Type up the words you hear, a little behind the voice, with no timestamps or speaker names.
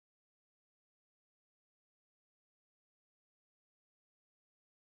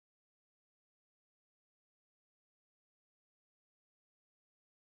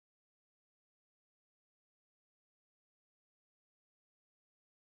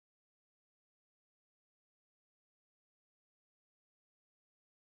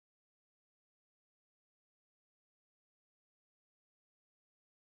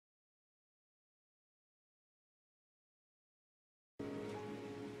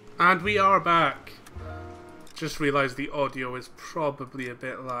And we are back. Just realised the audio is probably a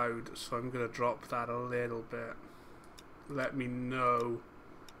bit loud, so I'm going to drop that a little bit. Let me know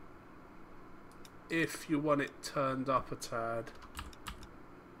if you want it turned up a tad,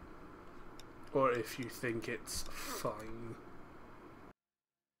 or if you think it's fine.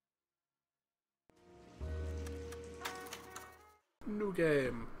 New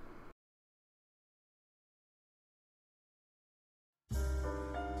game.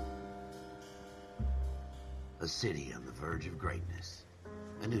 A city on the verge of greatness.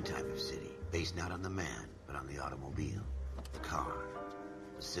 A new type of city, based not on the man, but on the automobile. The car.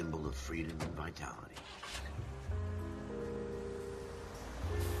 A symbol of freedom and vitality.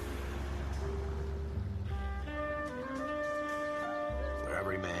 Where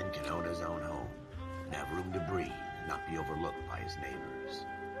every man can own his own home, and have room to breathe, and not be overlooked by his neighbors.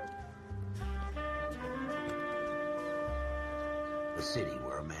 A city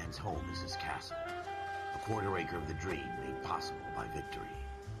where a man's home is his castle. A quarter acre of the dream made possible by victory.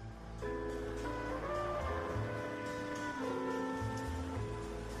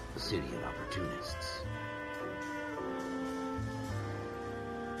 A city of opportunists.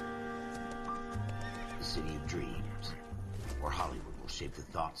 A city of dreams, where Hollywood will shape the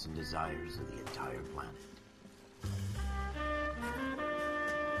thoughts and desires of the entire planet.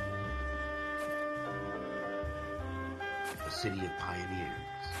 A city of pioneers.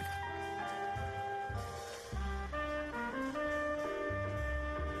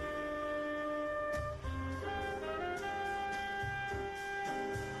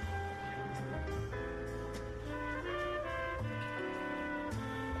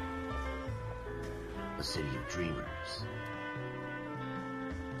 A city of dreamers.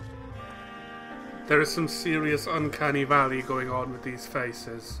 There is some serious uncanny valley going on with these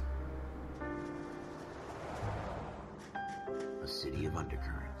faces. A city of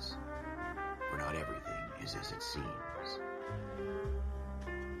undercurrents, where not everything is as it seems.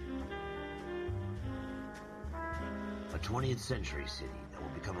 A 20th century city that will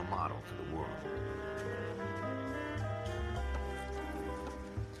become a model for the world.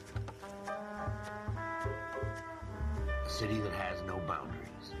 A city that has no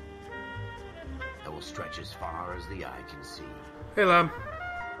boundaries, that will stretch as far as the eye can see. Hey, Lamb.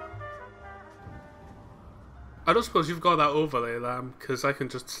 I don't suppose you've got that overlay, Lamb, because I can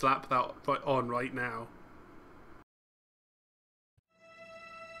just slap that on right now.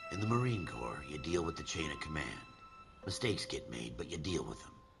 In the Marine Corps, you deal with the chain of command. Mistakes get made, but you deal with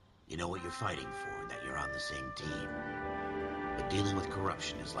them. You know what you're fighting for, that you're on the same team. But dealing with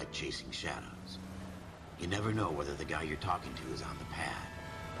corruption is like chasing shadows. You never know whether the guy you're talking to is on the pad,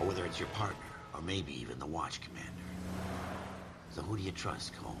 or whether it's your partner, or maybe even the watch commander. So who do you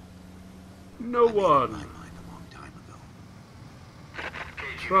trust, Cole? No I one. made up my mind a long time ago.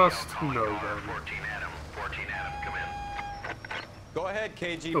 Trust no one. 14 Adam, 14 Adam, come in. Go ahead,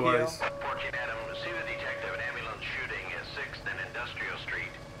 KGPL. No worries. 14 Adam, see the detective, an ambulance shooting at 6th and Industrial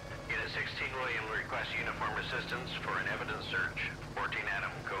Street. Unit 16 William requests uniform assistance for an evidence search. 14 Adam,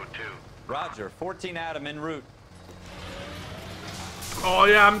 code 2. Roger, 14 Adam en route. Oh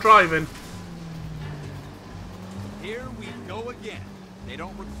yeah, I'm driving. Here we go again. They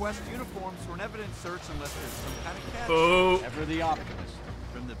don't request uniforms for an evidence search unless there's some kind of catch. Oh. Ever the optimist.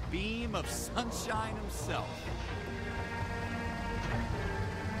 From the beam of sunshine himself.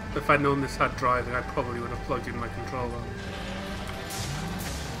 If I'd known this had driving, I probably would have plugged in my controller.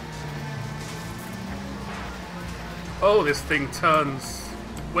 Oh, this thing turns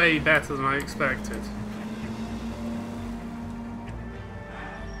way better than I expected.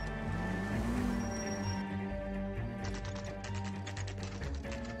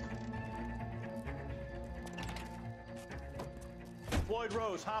 Floyd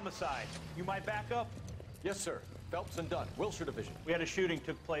Rose, homicide. You might back up? Yes, sir. Phelps and Dunn, Wilshire Division. We had a shooting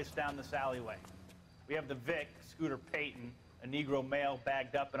took place down this alleyway. We have the Vic, Scooter Payton, a Negro male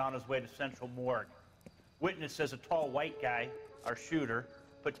bagged up and on his way to Central Morgue. Witness says a tall white guy, our shooter,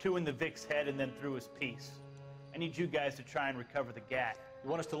 put 2 in the Vic's head and then threw his piece. I need you guys to try and recover the gat. You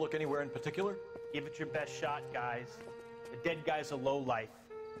want us to look anywhere in particular? Give it your best shot, guys. The dead guy's a lowlife.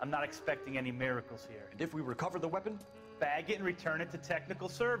 I'm not expecting any miracles here. And if we recover the weapon? Bag it and return it to technical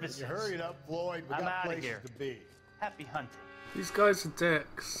services. You hurry it up, Floyd. We I'm got outta places here. to be. Happy hunting. These guys are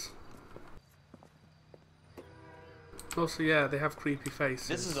dicks. Also, yeah, they have creepy faces.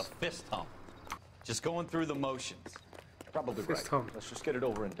 This is a fist hump. Just going through the motions. Probably Fist right. hump. Let's just get it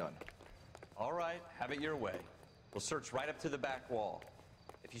over and done. All right, have it your way. We'll search right up to the back wall.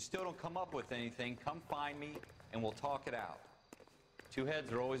 If you still don't come up with anything, come find me and we'll talk it out. 2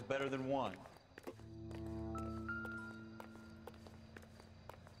 heads are always better than 1.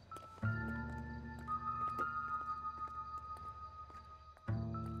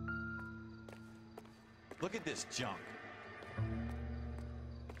 Look at this junk.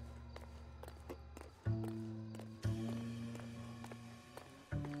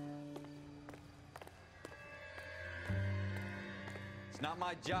 It's not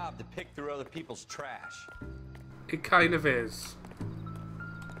my job to pick through other people's trash. It kind of is.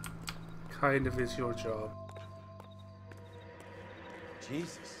 Kind of is your job.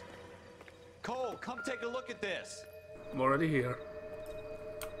 Jesus. Cole, come take a look at this. I'm already here.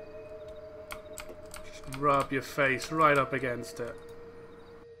 Just rub your face right up against it.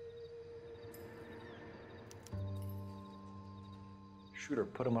 Shooter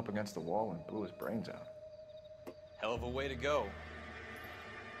put him up against the wall and blew his brains out. Hell of a way to go.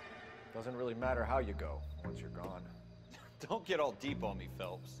 Doesn't really matter how you go once you're gone. Don't get all deep on me,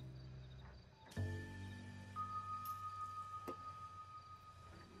 Phelps.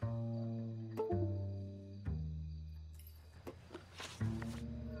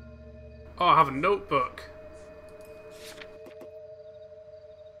 Oh, I have a notebook.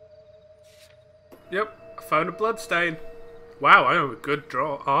 Yep, I found a bloodstain. Wow, I am a good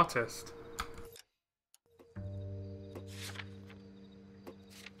artist.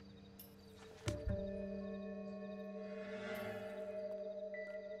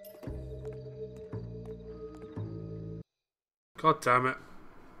 God damn it.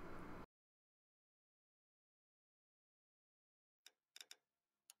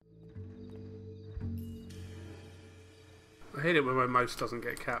 I hate it when my mouse doesn't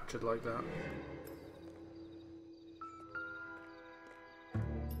get captured like that.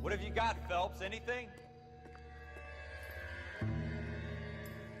 What have you got, Phelps? Anything?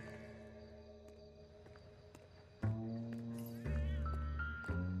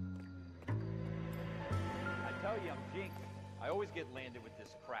 I tell you, I'm jinxed. I always get landed with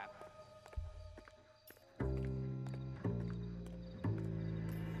this crap.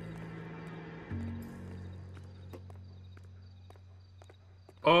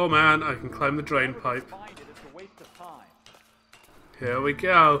 Oh man, I can climb the drain pipe. Find it. It's a waste of time. Here we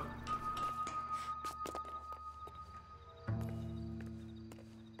go.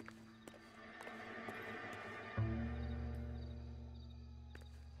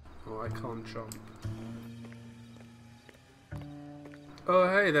 Oh, I can't jump. Oh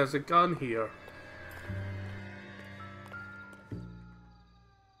hey, there's a gun here.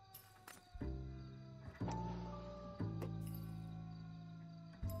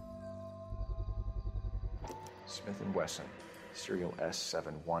 Smith & Wesson, serial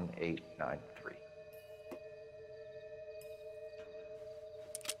S71893.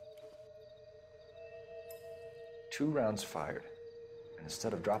 2 rounds fired, and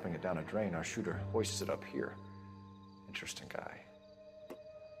instead of dropping it down a drain, our shooter hoists it up here. Interesting guy.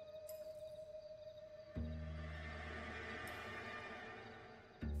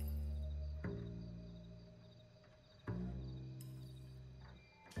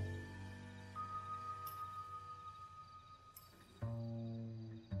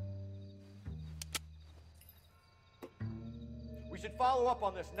 We should follow up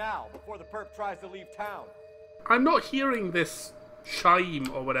on this now, before the perp tries to leave town. I'm not hearing this chime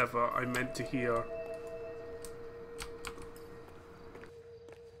or whatever I meant to hear.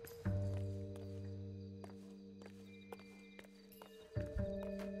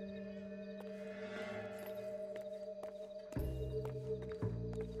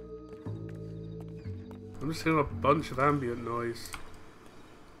 I'm just hearing a bunch of ambient noise.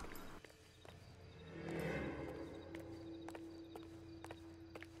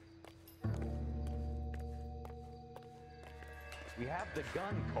 We have the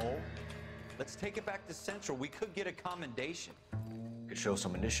gun, Cole. Let's take it back to Central. We could get a commendation. Could show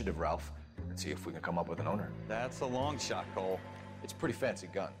some initiative, Ralph, and see if we can come up with an owner. That's a long shot, Cole. It's a pretty fancy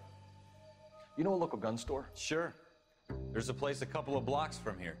gun. You know a local gun store? Sure. There's a place a couple of blocks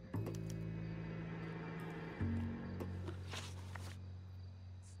from here.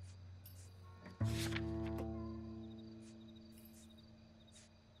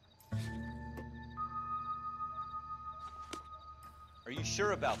 Are you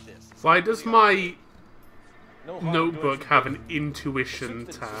sure about this? Why does my No harm doing notebook some have good. an intuition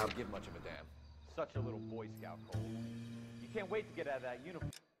Suits didn't seem tab? to give much of a damn. Such a little Boy Scout, Cole. You can't wait to get out of that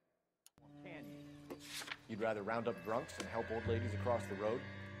uniform, can you? You'd rather round up drunks and help old ladies across the road?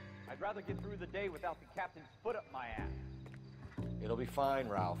 I'd rather get through the day without the captain's foot up my ass. It'll be fine,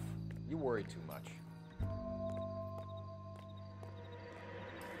 Ralph. You worry too much.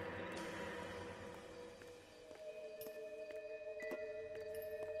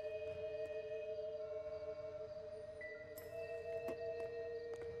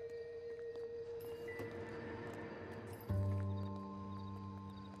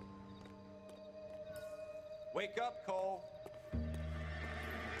 Wake up, Cole.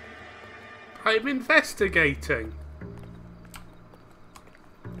 I'm investigating.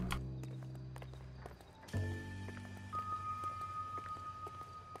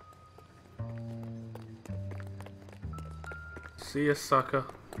 See ya, sucker.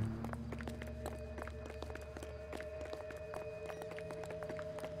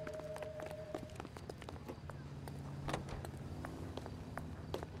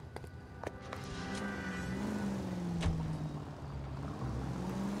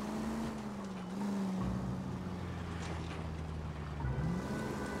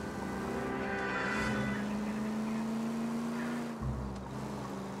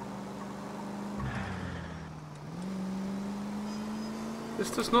 This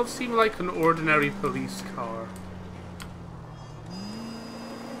does not seem like an ordinary police car.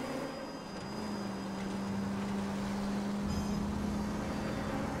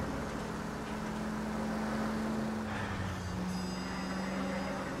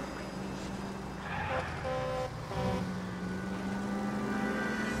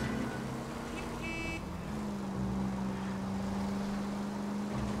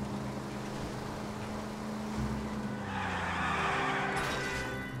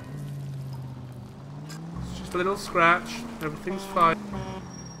 A little scratch, everything's fine.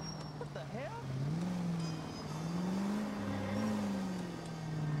 What the hell?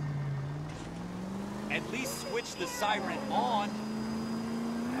 At least switch the siren on.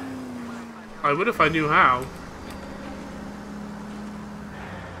 I would if I knew how.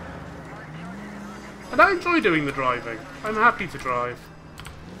 And I enjoy doing the driving. I'm happy to drive.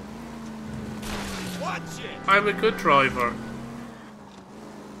 Watch it! I'm a good driver.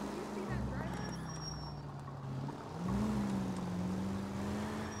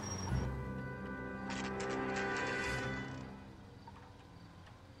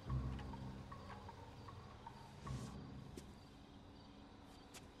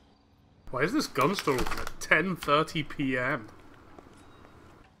 Why is this gun store open at 10:30 p.m.?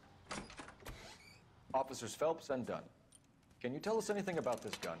 Officers Phelps and Dunn. Can you tell us anything about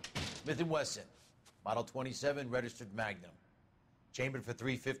this gun? Smith & Wesson, Model 27, registered Magnum. Chambered for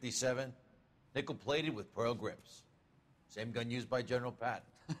 .357, nickel-plated with pearl grips. Same gun used by General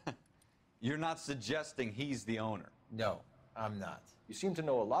Patton. You're not suggesting he's the owner? No, I'm not. You seem to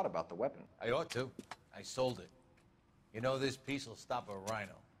know a lot about the weapon. I ought to. I sold it. You know, this piece will stop a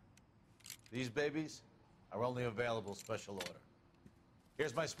rhino. These babies are only available special order.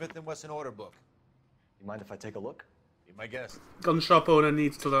 Here's my Smith & Wesson order book. You mind if I take a look? Be my guest. Gun shop owner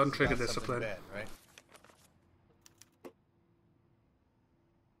needs to learn trigger Not something discipline. bad, right?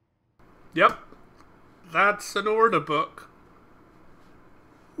 Yep. That's an order book.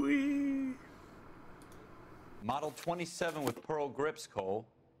 Whee. Model 27 with pearl grips, Cole.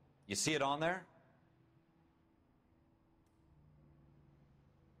 You see it on there?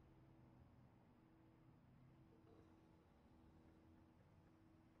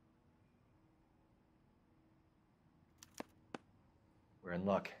 We're in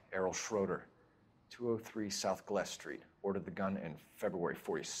luck. Errol Schroeder, 203 South Glass Street. Ordered the gun in February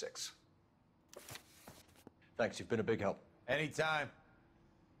 '46. Thanks, you've been a big help. Anytime.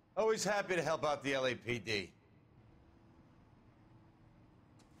 Always happy to help out the LAPD.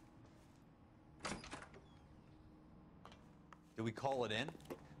 Do we call it in?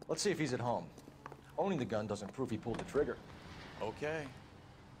 Let's see if he's at home. Owning the gun doesn't prove he pulled the trigger. Okay.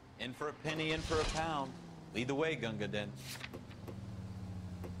 In for a penny, in for a pound. Lead the way, Gunga Din.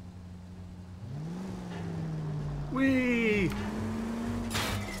 Whee!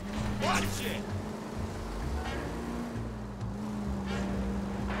 Watch it!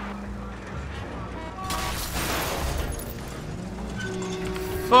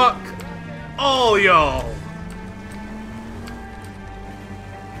 Fuck all y'all!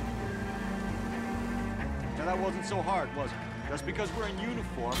 Now that wasn't so hard, was it? Just because we're in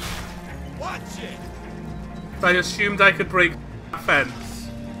uniform. Watch it! I assumed I could break the fence.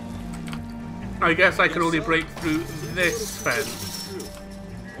 I guess I could only break through this fence.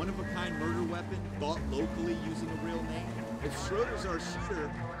 One-of-a-kind murder weapon bought locally using a real name. If Schroeder's our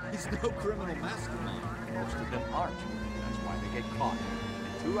shooter, he's no criminal mastermind. Most of them aren't. That's why they get caught.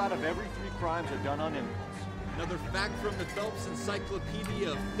 2 out of every 3 crimes are done on impulse. Another fact from the Phelps Encyclopedia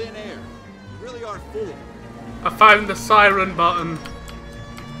of Thin Air. You really are full of it. I found the siren button.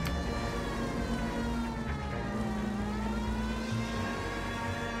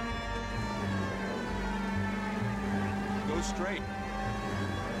 Go straight.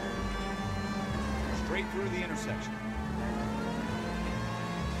 Straight through the intersection.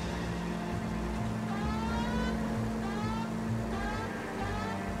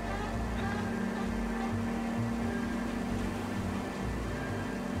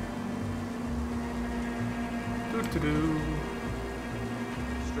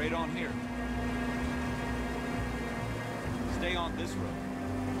 Straight on here. Stay on this road.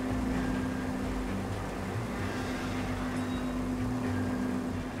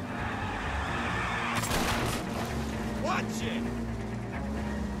 Watch it!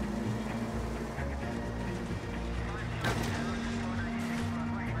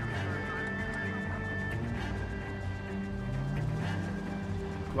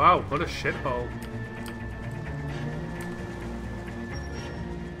 Wow, what a shithole.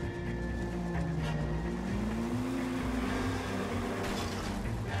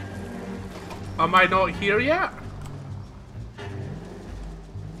 Am I not here yet?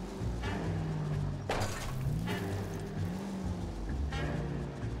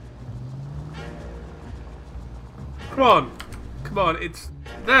 Come on. Come on, it's...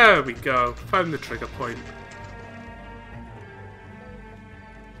 There we go. Found the trigger point.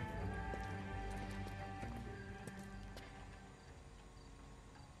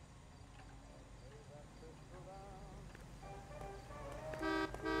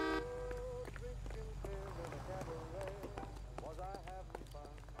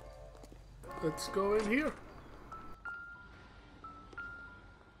 Let's go in here.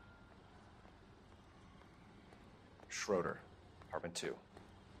 Schroeder, apartment 2.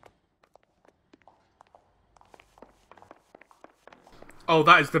 Oh,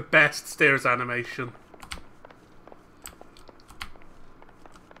 that is the best stairs animation.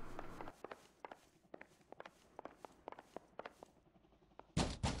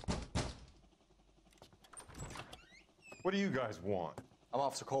 What do you guys want? I'm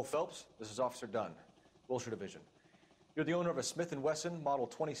Officer Cole Phelps. This is Officer Dunn, Wilshire Division. You're the owner of a Smith & Wesson Model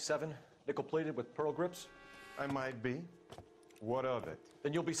 27, nickel-plated with pearl grips? I might be. What of it?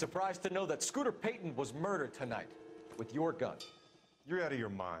 Then you'll be surprised to know that Scooter Payton was murdered tonight with your gun. You're out of your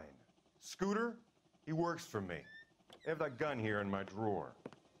mind. Scooter? He works for me. I have that gun here in my drawer.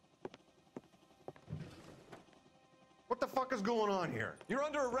 What the fuck is going on here? You're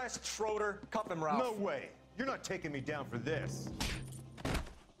under arrest, Schroeder. Cuff him, Ralph. No way. You're not taking me down for this.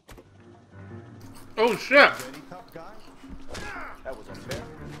 Oh shit! Ready, tough guy? That was unfair.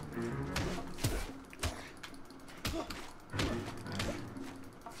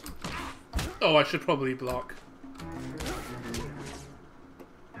 Oh, I should probably block.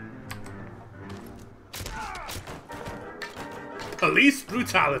 Police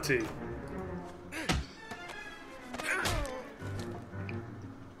brutality.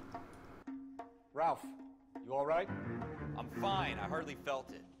 Ralph, you all right? I'm fine. I hardly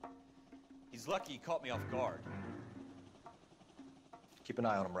felt it. He's lucky he caught me off guard. Keep an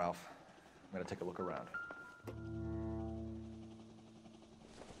eye on him, Ralph. I'm gonna take a look around.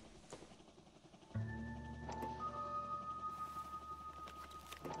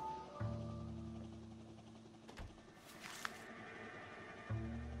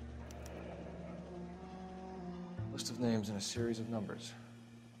 List of names and a series of numbers.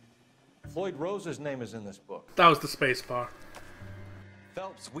 Floyd Rose's name is in this book. That was the space bar.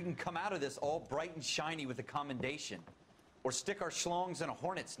 Phelps, we can come out of this all bright and shiny with a commendation. Or stick our schlongs in a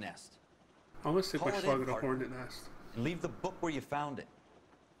hornet's nest. I want to stick my Call it slug in, in a partner. hornet nest. And leave the book where you found it.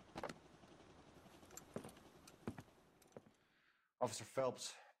 Officer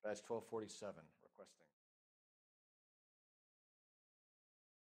Phelps, badge 1247, requesting.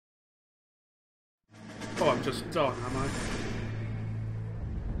 Oh, I'm just done, am I?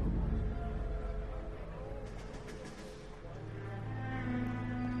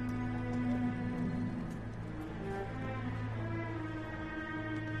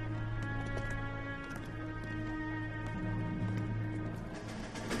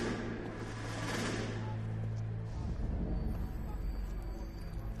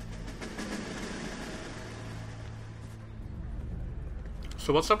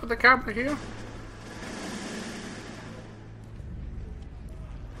 So what's up with the camera here?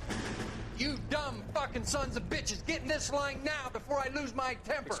 You dumb fucking sons of bitches, get in this line now before I lose my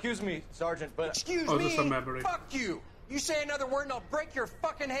temper. Excuse me, Sergeant, but... Excuse Oh, me? just a memory. Fuck you. You say another word and I'll break your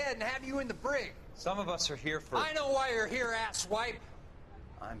fucking head and have you in the brig. Some of us are here for... I know why you're here, asswipe.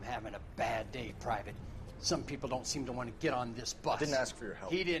 I'm having a bad day, Private. Some people don't seem to want to get on this bus. Didn't ask for your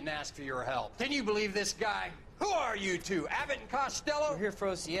help. He didn't ask for your help. Can you believe this guy? Who are you two? Abbott and Costello? We're here for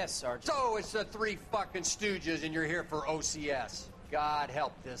OCS, Sergeant. So it's the three fucking stooges and you're here for OCS. God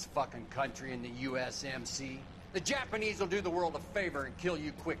help this fucking country and the USMC. The Japanese will do the world a favor and kill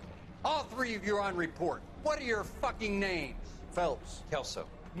you quickly. All three of you are on report. What are your fucking names? Phelps. Kelso.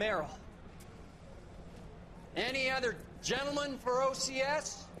 Merrill. Any other gentlemen for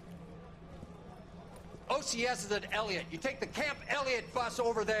OCS? OCS is at Elliott. You take the Camp Elliott bus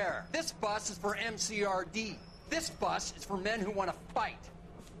over there. This bus is for MCRD. This bus is for men who want to fight.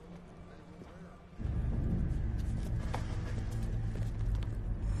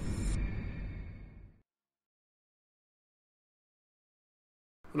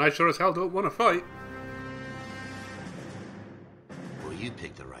 And I sure as hell don't want to fight. Well, you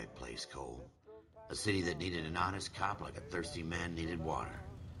picked the right place, Cole. A city that needed an honest cop like a thirsty man needed water.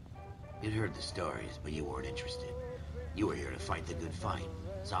 You'd heard the stories, but you weren't interested. You were here to fight the good fight,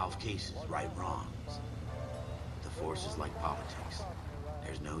 solve cases, right wrongs. The force is like politics.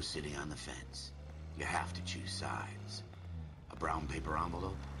 There's no sitting on the fence. You have to choose sides. A brown paper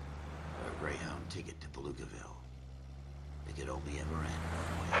envelope, or a Greyhound ticket to Palookaville. It could only ever end one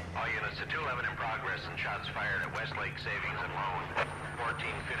way. All units to 211 in progress and shots fired at Westlake Savings and Loan,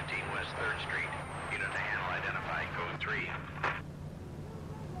 1415 West 3rd Street. Unit to handle identified, code 3.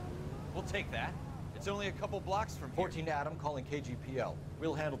 We'll take that. It's only a couple blocks from here. 14 Adam calling KGPL.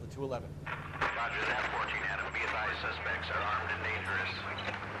 We'll handle the 211. Roger that, 14 Adam. Be advised, suspects are armed and dangerous.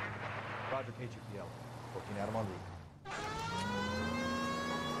 Roger, KGPL. 14 Adam en route.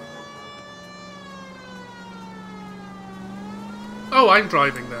 Oh, I'm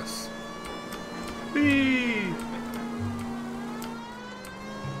driving this. Whee!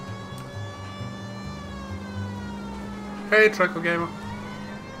 Hey, Trickle Gamer.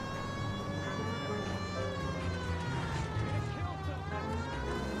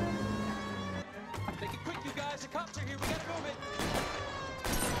 Make it quick, you guys. The cops are here. We gotta move it.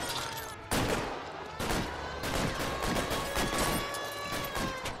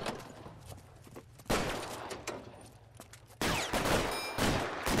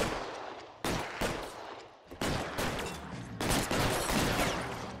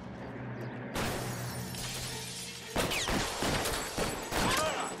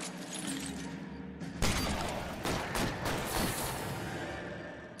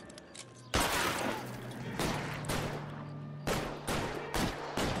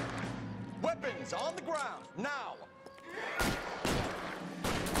 Weapons on the ground, now!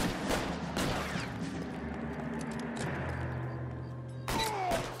 Try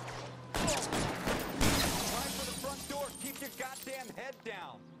for the front door. Keep your goddamn head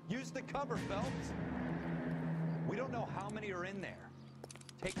down. Use the cover, Phelps. We don't know how many are in there.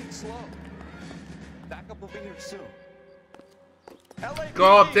 Take it slow. Backup will be here soon. LAPD,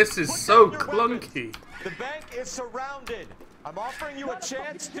 God, this is put so down your weapons. clunky. The bank is surrounded. I'm offering you a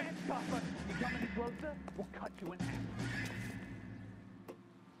chance to... You come any closer, we'll cut you in half.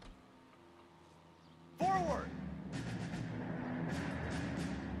 Forward!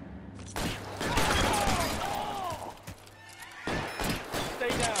 Stay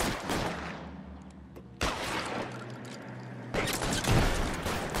down.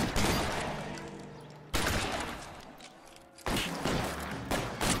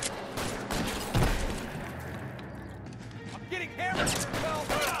 I'm getting hammered.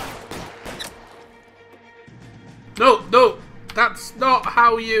 No, no, that's not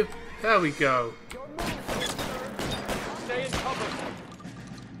how you... There we go. Stay in cover.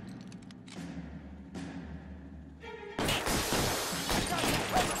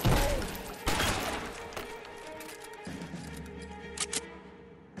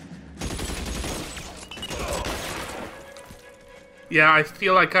 Yeah, I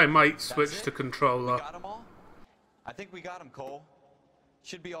feel like I might switch to controller. Got them all? I think we got them, Cole.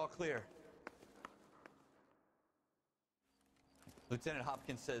 Should be all clear. Lieutenant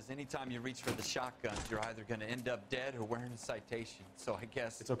Hopkins says anytime you reach for the shotguns, you're either going to end up dead or wearing a citation. So I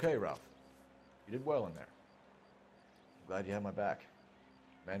guess... It's okay, Ralph. You did well in there. I'm glad you had my back.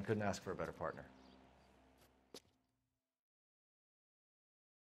 Man couldn't ask for a better partner.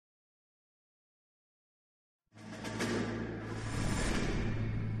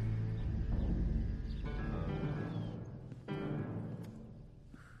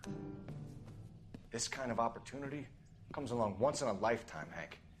 This kind of opportunity comes along once in a lifetime,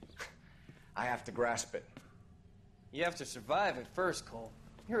 Hank. I have to grasp it. You have to survive it first, Cole.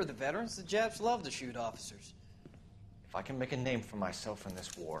 Here are the veterans. The Japs love to shoot officers. If I can make a name for myself in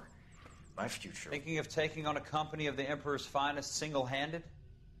this war, my future... Thinking of taking on a company of the Emperor's finest single-handed?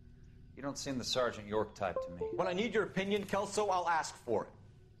 You don't seem the Sergeant York type to me. When I need your opinion, Kelso, I'll ask for it.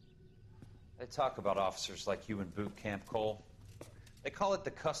 They talk about officers like you in boot camp, Cole. They call it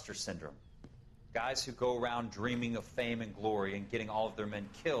the Custer Syndrome. Guys who go around dreaming of fame and glory and getting all of their men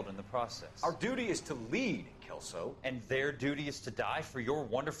killed in the process. Our duty is to lead, Kelso. And their duty is to die for your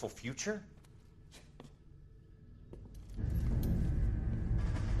wonderful future?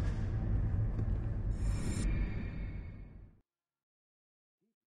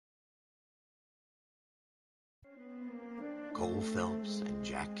 Cole Phelps and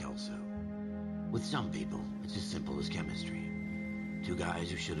Jack Kelso. With some people, it's as simple as chemistry. Two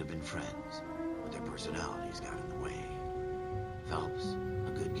guys who should have been friends, but their personalities got in the way. Phelps,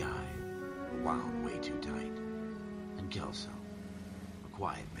 a good guy, but wound way too tight. And Kelso, a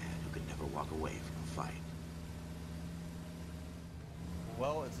quiet man who could never walk away from a fight.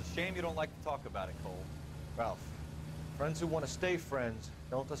 Well, it's a shame you don't like to talk about it, Cole. Ralph, friends who want to stay friends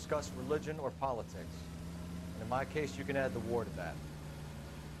don't discuss religion or politics. And in my case, you can add the war to that.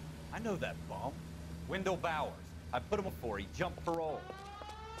 I know that bum. Wendell Bowers. I put him before. He jumped parole.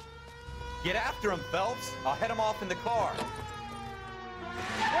 Get after him, Phelps. I'll head him off in the car.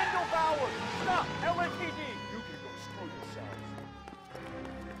 Wendell Bowers! Stop! LAPD! You can go screw yourselves.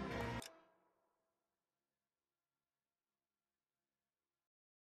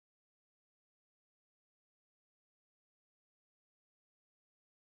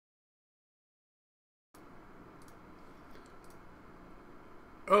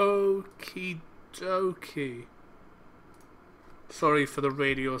 Okie dokie. Sorry for the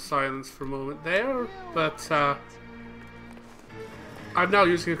radio silence for a moment there, but I'm now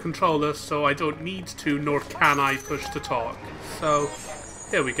using a controller, so I don't need to, nor can I push to talk. So,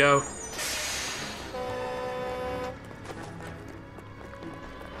 here we go.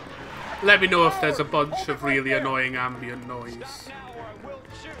 Let me know if there's a bunch of really annoying ambient noise. Stop now or I will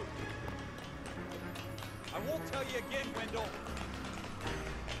shoot. I won't tell you again, Wendell.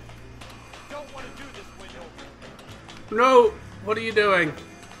 Don't want to do this, Wendell. No! What are you doing?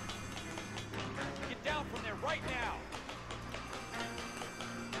 Get down from there right now.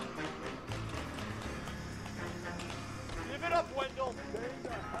 Give it up, Wendell. Stay the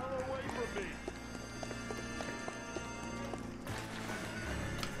hell away from me.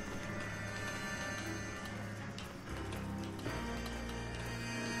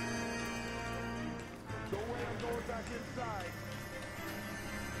 No way I'm going back inside.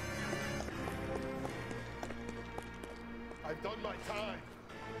 I've done my time.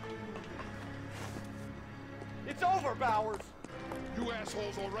 It's over, Bowers. You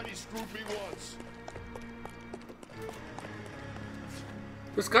assholes already screwed me once.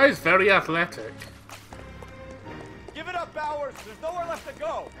 This guy's very athletic. Give it up, Bowers. There's nowhere left to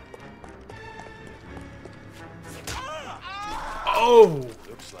go. Oh!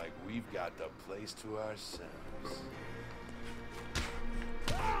 Looks like we've got the place to ourselves.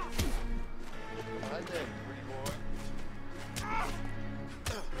 Hi there, pretty boy.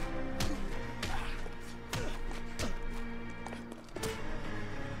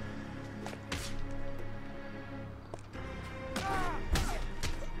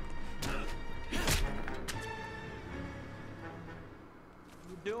 What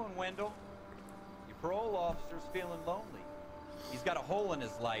you doing, Wendell? Your parole officer's feeling lonely. He's got a hole in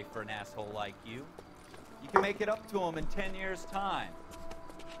his life for an asshole like you. You can make it up to him in 10 years' time.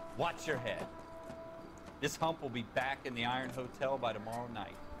 Watch your head. This hump will be back in the Iron Hotel by tomorrow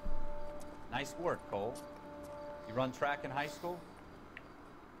night. Nice work, Cole. You run track in high school?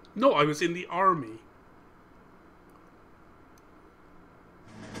 No, I was in the army.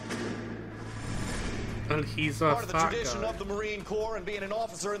 And he's a part of the tradition of the Marine Corps and being an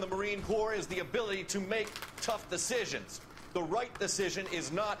officer in the Marine Corps is the ability to make tough decisions. The right decision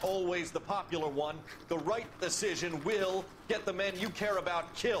is not always the popular one. The right decision will get the men you care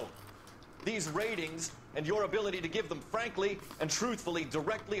about killed. These ratings and your ability to give them frankly and truthfully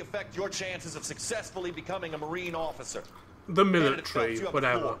directly affect your chances of successfully becoming a Marine officer. The military,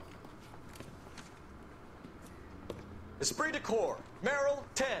 whatever. Esprit de Corps, Merrill,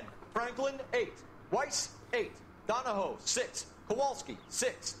 10. Franklin, 8. Weiss, 8. Donahoe, 6. Kowalski,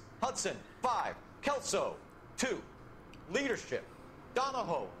 6. Hudson, 5. Kelso, 2. Leadership,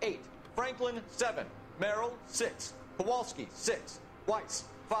 Donahoe, 8. Franklin, 7. Merrill, 6. Kowalski, 6. Weiss,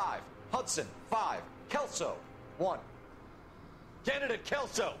 5. Hudson, 5. Kelso, 1. Candidate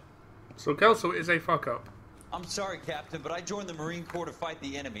Kelso. So Kelso is a fuck-up. I'm sorry, Captain, but I joined the Marine Corps to fight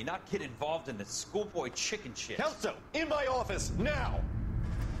the enemy, not get involved in this schoolboy chicken shit. Kelso, in my office, now!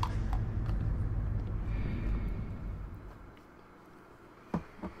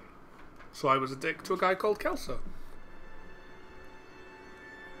 So I was a dick to a guy called Kelso.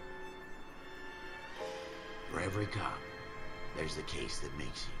 For every cop, there's the case that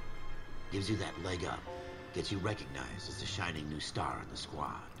makes you. Gives you that leg up. Gets you recognized as the shining new star in the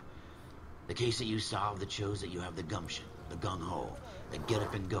squad. The case that you solve that shows that you have the gumption, the gung-ho, the get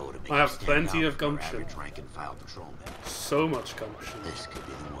up and go to make I have you stand plenty out of from gumption. average rank and file patrolman. So much gumption. This could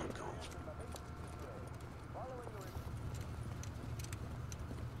be the one, Cole.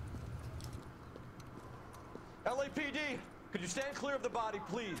 LAPD, could you stand clear of the body,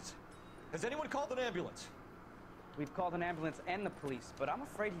 please? Has anyone called an ambulance? We've called an ambulance and the police, but I'm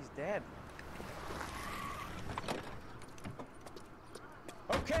afraid he's dead.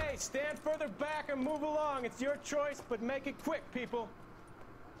 Okay, stand further back and move along. It's your choice, but make it quick, people.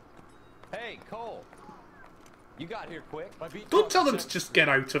 Hey, Cole. You got here quick. Don't tell them to just get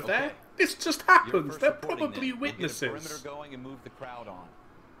out of there. This just happens. They're probably witnesses. We'll get a perimeter going and move the crowd on.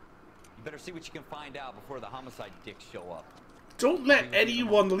 You better see what you can find out before the homicide dicks show up. Don't let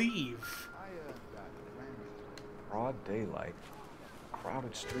anyone leave. Broad daylight,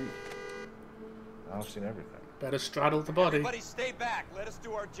 crowded street. Now I've seen everything. Better straddle the body. Everybody stay back. Let us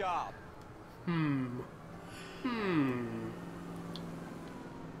do our job.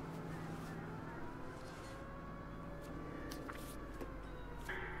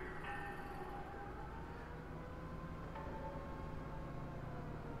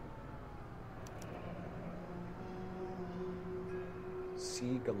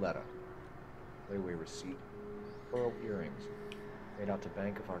 C. Galetta. Layaway receipt. Pearl earrings. Made out to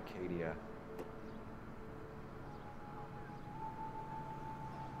Bank of Arcadia.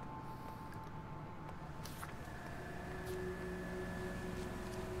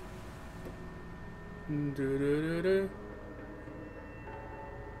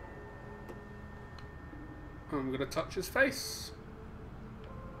 I'm gonna touch his face.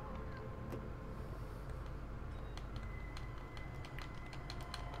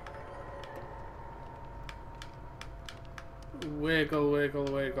 Wiggle, wiggle,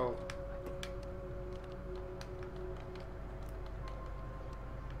 wiggle.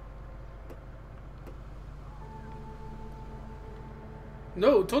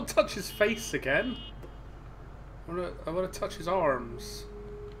 No, don't touch his face again. I wanna touch his arms.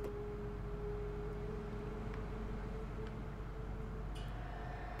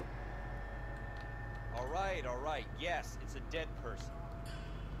 All right. Yes, it's a dead person.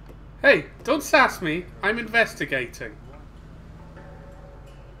 Hey, don't sass me. I'm investigating.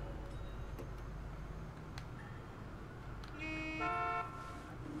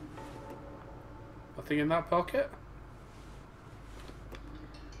 Nothing in that pocket?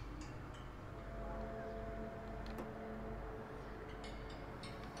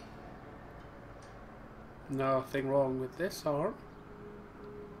 Nothing wrong with this arm.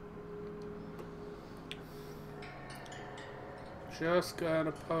 Just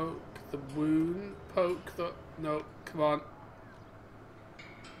gonna poke the wound. Poke the... No, come on.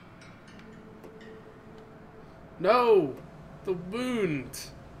 No! The wound!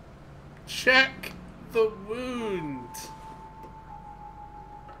 Check the wound!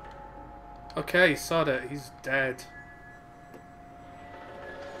 Okay, sod it. He's dead.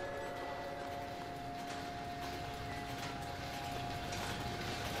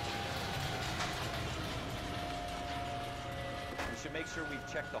 Make sure we've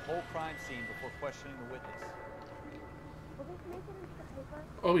checked the whole crime scene before questioning the witness.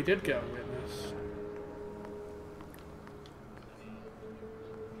 Oh, we did get a witness.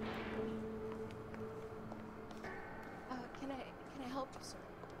 Can I help you, sir?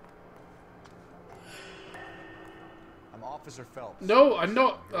 I'm Officer Phelps. No, I'm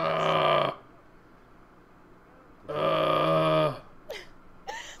not.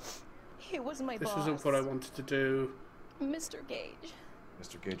 He was my boss. This isn't what I wanted to do. Mr. Gage.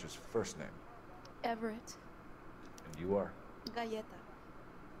 Mr. Gage's first name. Everett. And you are? Galleta.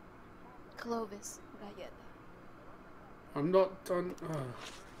 Clovis Galleta. I'm not done.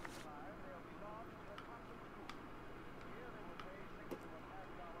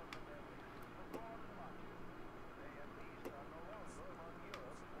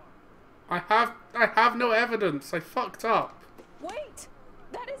 I have no evidence. I fucked up. Wait!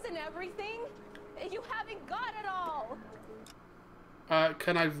 That isn't everything! You haven't got it all!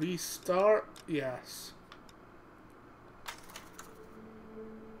 Can I restart? Yes.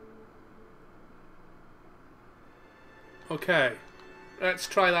 Okay. Let's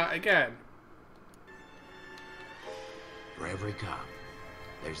try that again. For every cop,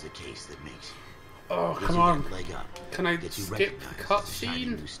 there's the case that makes you. Oh, Gives come you on. that leg up. Can I Gets you skip the recognized as a shining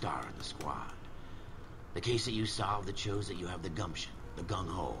cutscene? new star in the squad. The case that you solved that shows that you have the gumption, the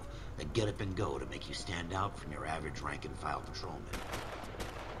gung-ho, the get up and go to make you stand out from your average rank and file patrolman.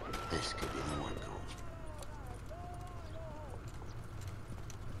 This could be the one, Cole.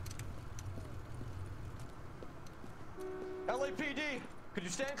 LAPD, could you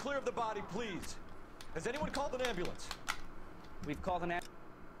stand clear of the body, please? Has anyone called an ambulance? We've called an ambulance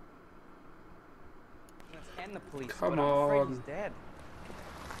and the police, Come but I'm afraid on. he's dead.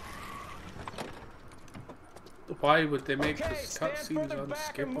 Why would they make Okay, this stand cutscenes further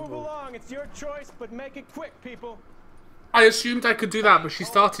back and move unskippable? along. It's your choice, but make it quick, people. I assumed I could do that, but she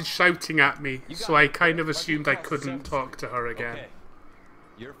started shouting at me, so I kind of assumed I couldn't talk to her again. Okay.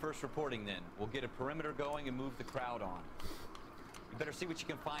 You're first reporting then. We'll get a perimeter going and move the crowd on. You better see what you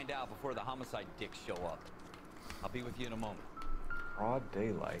can find out before the homicide dicks show up. I'll be with you in a moment. Broad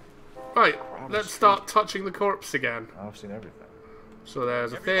daylight, Right, let's start touching the corpse again. I've seen everything. So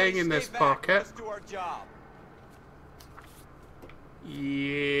there's a thing in this pocket. Let's do our job.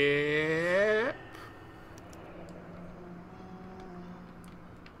 Yep.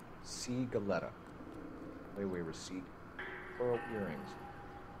 C. Galetta. Layaway receipt. Pearl earrings.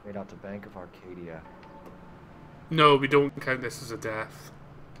 Made out to Bank of Arcadia. No, we don't count this as a death.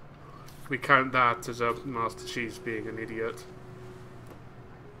 We count that as a MasterCheese being an idiot.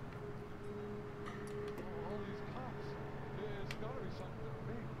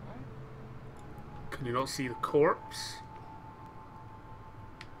 Can you not see the corpse?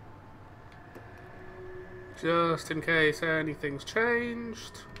 Just in case anything's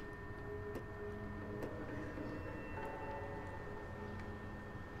changed.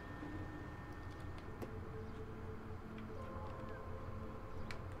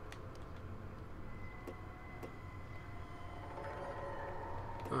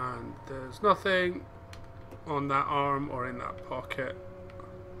 And there's nothing on that arm or in that pocket.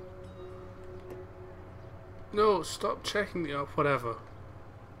 No, stop checking the up, whatever.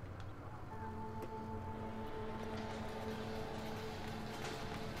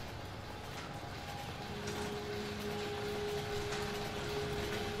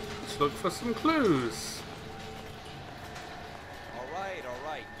 Let's look for some clues. All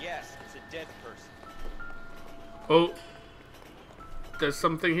right. Yes, it's a dead person. Oh, there's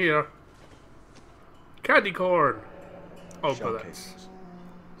something here. Candy corn. Oh, Shell bullets. cases.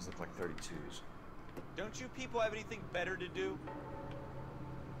 These look like 32s. Don't you people have anything better to do?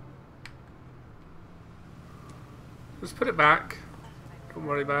 Just put it back. Don't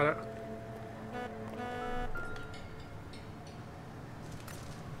worry about it.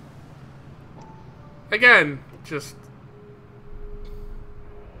 Again, just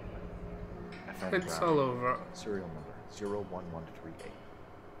hints all over. Serial number 01138.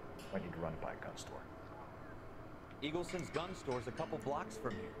 Might need to run it by a gun store. Eagleson's gun store's a couple blocks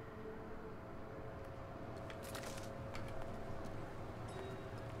from here.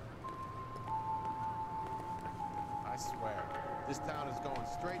 I swear, this town is going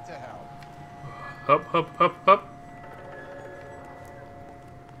straight to hell. Up, up, up, up.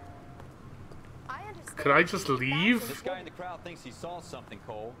 Could I just leave? This guy in the crowd thinks he saw something,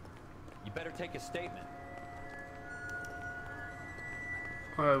 Cole. You better take a statement.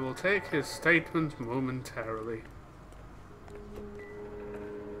 I will take his statement momentarily.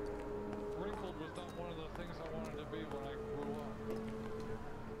 Wrinkled was not one of the things I wanted to be when I grew up.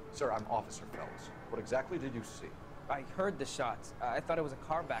 Sir, I'm Officer Phelps. What exactly did you see? I heard the shots. I thought it was a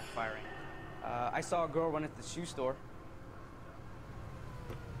car backfiring. I saw a girl run at the shoe store.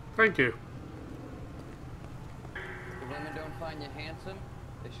 Thank you. If women don't find you handsome,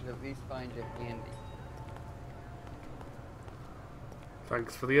 they should at least find you handy.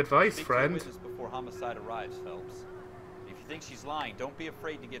 Thanks for the advice, Speak friend. to the witness before homicide arrives, Phelps. If you think she's lying, don't be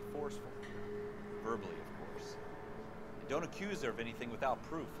afraid to get forceful. Verbally, of course. And don't accuse her of anything without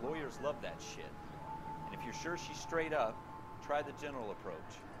proof. Lawyers love that shit. And if you're sure she's straight up, try the general approach.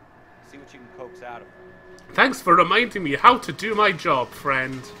 See what you can coax out of her. Thanks for reminding me how to do my job,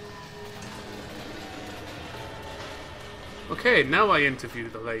 friend. Okay, now I interview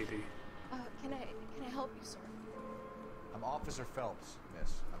the lady. Can I help you, sir? I'm Officer Phelps,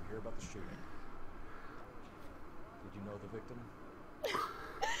 miss. I'm here about the shooting. Did you know the victim?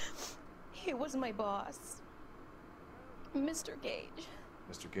 He was my boss, Mr. Gage.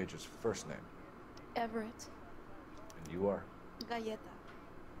 Mr. Gage's first name. Everett. And you are? Galleta.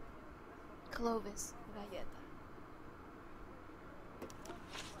 Clovis Galleta.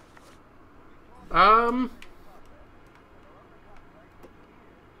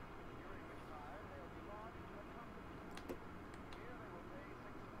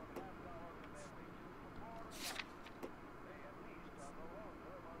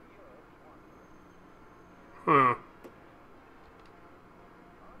 Huh.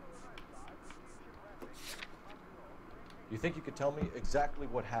 You think you could tell me exactly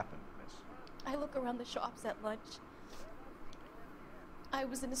what happened, miss? I look around the shops at lunch. I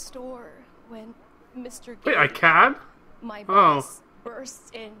was in a store when Mr. Gage, Wait, I can? my boss,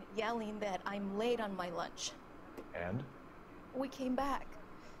 bursts in yelling that I'm late on my lunch. And? We came back.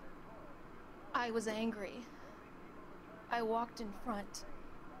 I was angry. I walked in front.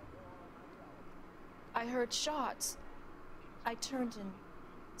 I heard shots. I turned and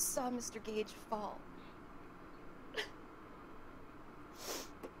saw Mr. Gage fall.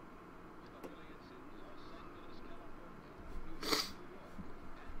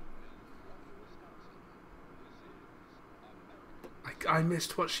 I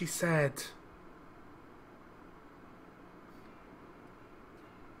missed what she said.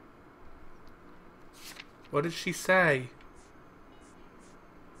 What did she say?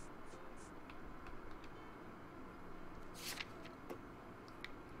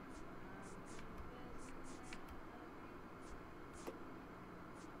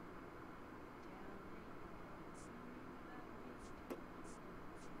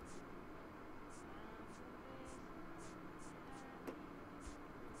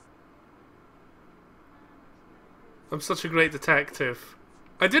 I'm such a great detective.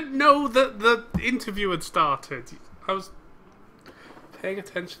 I didn't know that the interview had started. I was paying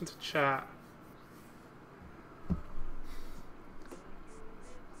attention to chat.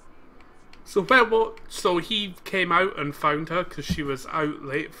 So so he came out and found her because she was out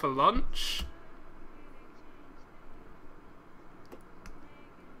late for lunch?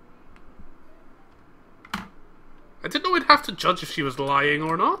 I didn't know we'd have to judge if she was lying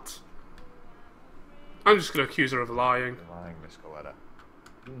or not. I'm just going to accuse her of lying. You're lying, Miss Coletta.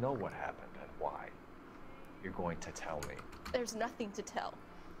 You know what happened and why. You're going to tell me. There's nothing to tell.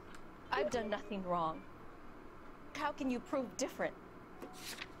 I've done nothing wrong. How can you prove different?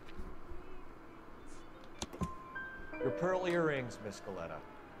 Your pearl earrings, Miss Coletta.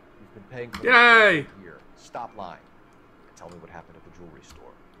 You've been paying for Yay! them for a year. Stop lying. And tell me what happened at the jewelry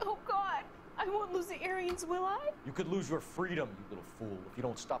store. Oh, God. I won't lose the earrings, will I? You could lose your freedom, you little fool, if you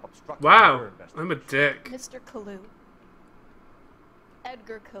don't stop obstructing Wow, your investigation. I'm a dick. Mr. Kalu.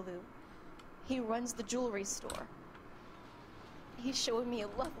 Edgar Kalu. He runs the jewelry store. He's showing me a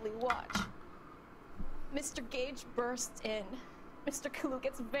lovely watch. Mr. Gage bursts in. Mr. Kalu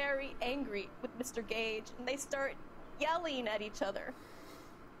gets very angry with Mr. Gage, and they start yelling at each other.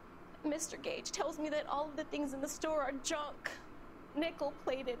 Mr. Gage tells me that all of the things in the store are junk,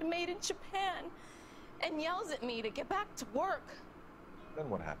 nickel-plated, made in Japan, and yells at me to get back to work. Then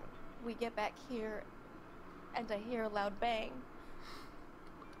what happened? We get back here, and I hear a loud bang.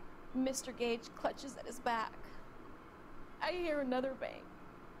 Mr. Gage clutches at his back. I hear another bang,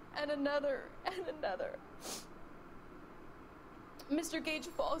 and another, and another. Mr. Gage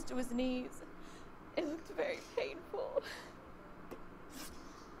falls to his knees. It looked very painful.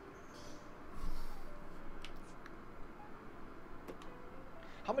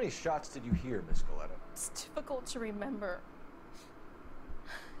 How many shots did you hear, Miss Coletta? It's difficult to remember.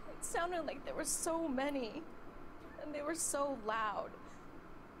 It sounded like there were so many, and they were so loud.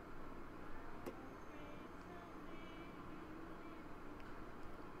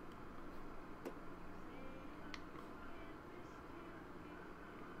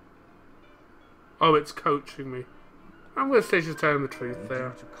 Oh, it's coaching me. I'm going to say she's telling the truth I need there.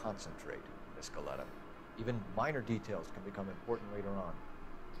 you to concentrate, Miss Coletta. Even minor details can become important later on.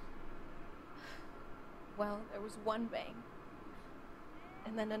 Well, there was one bang,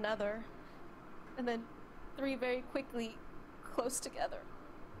 and then another, and then three very quickly, close together.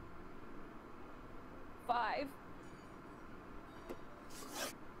 5.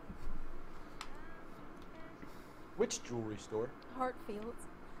 Which jewelry store? Hartfield's.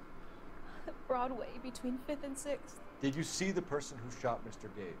 Broadway, between 5th and 6th. Did you see the person who shot Mr.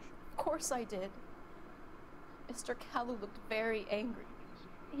 Gage? Of course I did. Mr. Kalu looked very angry.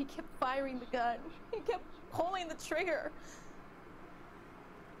 He kept firing the gun. He kept pulling the trigger.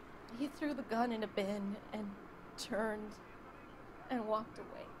 He threw the gun in a bin and turned and walked away.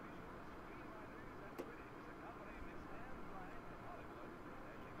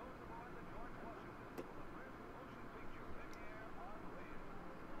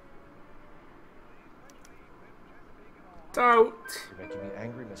 Doubt. You're making me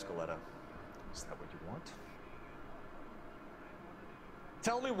angry, Miss Coletta. Is that what you want?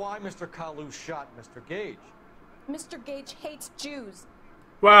 Tell me why Mr. Kalu shot Mr. Gage. Mr. Gage hates Jews.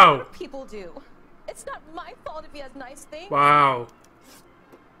 Wow. What do people do? It's not my fault if he has nice things. Wow.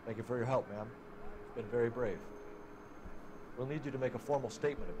 Thank you for your help, ma'am. You've been very brave. We'll need you to make a formal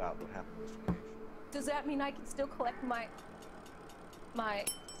statement about what happened to Mr. Gage. Does that mean I can still collect my... Never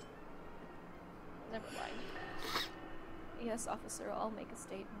mind. Yes, officer, I'll make a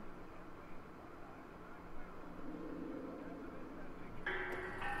statement.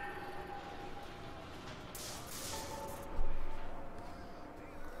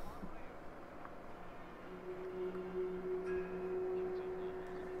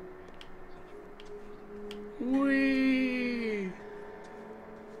 Whee!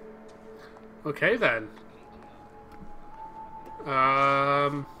 Okay then.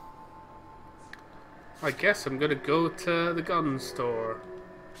 I guess I'm gonna go to the gun store.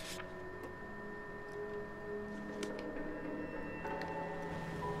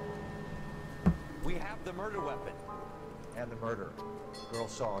 We have the murder weapon. And the murderer. The girl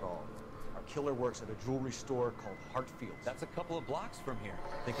saw it all. Our killer works at a jewelry store called Hartfield's. That's a couple of blocks from here.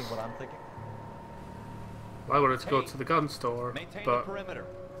 Thinking what I'm thinking? Well, I wanted to go to the gun store, Maintain but the perimeter.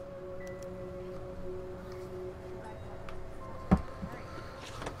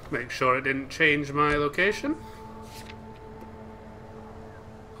 make sure it didn't change my location.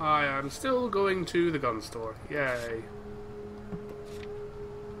 I am still going to the gun store. Yay.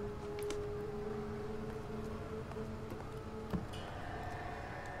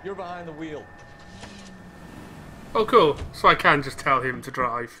 You're behind the wheel. Oh, cool. So I can just tell him to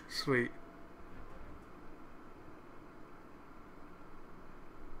drive. Sweet.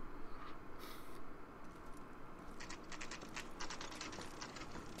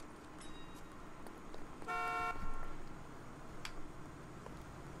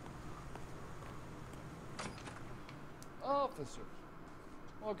 Officers,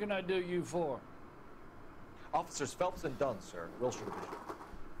 what can I do you for? Officers Phelps and Dunn, sir, Wilshire Division.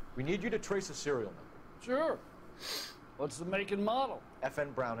 We need you to trace a serial number. Sure. What's the make and model?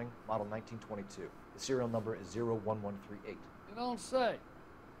 FN Browning, model 1922. The serial number is 01138. You don't say.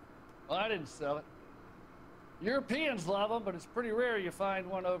 Well, I didn't sell it. Europeans love them, but it's pretty rare you find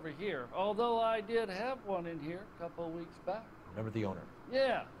one over here. Although I did have one in here a couple of weeks back. Remember the owner?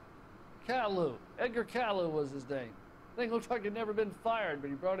 Yeah. Kalu. Edgar Kalu was his name. Thing looked like it'd never been fired, but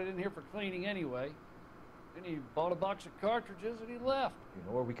he brought it in here for cleaning anyway. Then he bought a box of cartridges and he left. You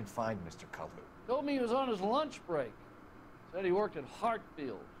know where we can find Mr. Kalu? Told me he was on his lunch break. Said he worked at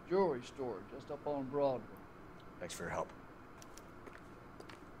Hartfield's jewelry store just up on Broadway. Thanks for your help.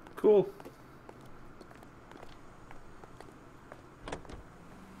 Cool.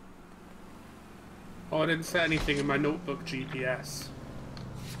 Oh, I didn't set anything in my notebook GPS.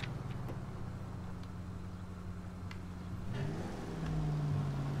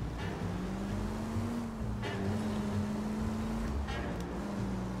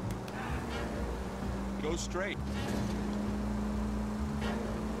 Go straight.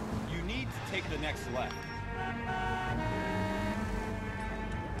 You need to take the next left.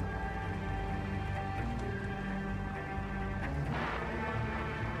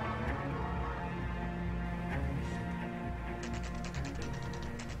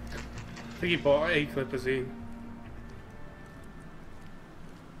 I think he bought a clipazine.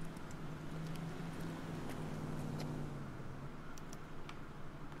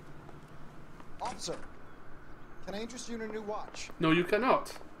 Officer, can I interest you in a new watch? No, you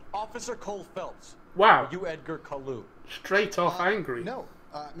cannot. Officer Cole Phelps. Wow. Are you Edgar Kalu? Straight off angry. No,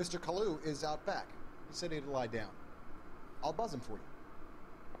 Mr. Kalu is out back. He said he'd lie down. I'll buzz him for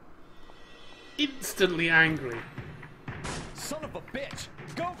you. Instantly angry. Son of a bitch!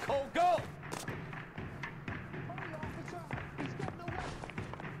 Go, Cole, go!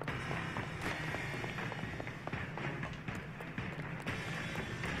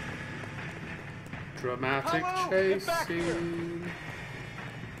 Dramatic chase scene.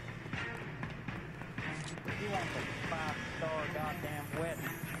 You want the 5-star goddamn wedding.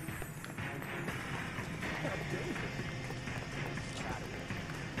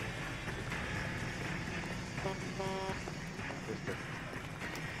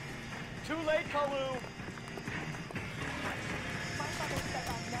 Too late, Kalu! My mother said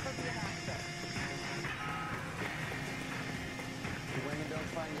I'll never be an actor. The women don't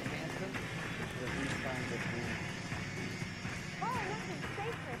find you handsome, but at least find good women. Oh, listen,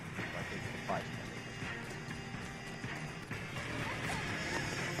 sacred.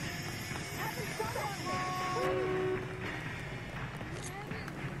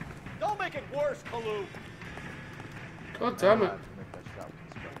 Don't make it worse, Kalu! God damn it.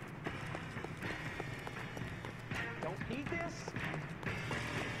 Don't need this?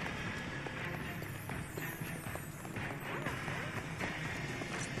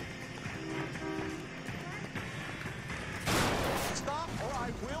 Stop or I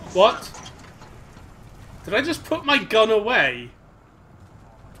will What? shoot. Did I just put my gun away?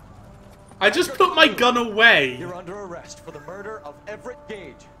 I just put my gun away. You're under arrest for the murder of Everett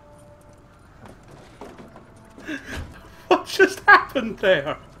Gage. What just happened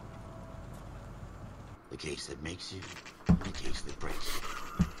there? The case that makes you, the case that breaks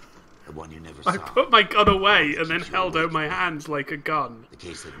you. The one you never I saw. put my gun away and then held out my hands like a gun. The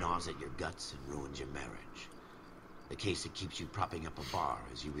case that gnaws at your guts and ruins your marriage. The case that keeps you propping up a bar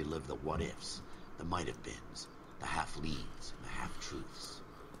as you relive the what-ifs, the might-have-beens, the half-leads, and the half-truths.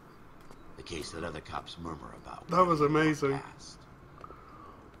 The case that other cops murmur about. That was amazing. Past.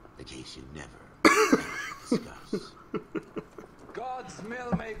 The case you never discuss. God's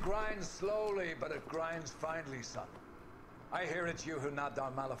mill may grind slowly, but it grinds finely, son. I hear it's you who nabbed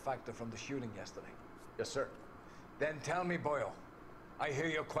our malefactor from the shooting yesterday. Yes, sir. Then tell me, Boyle. I hear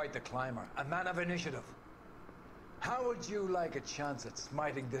you're quite the climber, a man of initiative. How would you like a chance at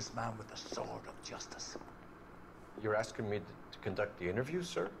smiting this man with the sword of justice? You're asking me to conduct the interview,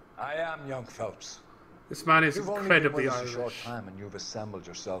 sir? I am, young Phelps. This man is You've only incredibly been with us a short Irish. time, and you've assembled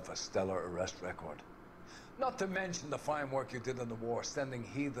yourself a stellar arrest record. Not to mention the fine work you did in the war, sending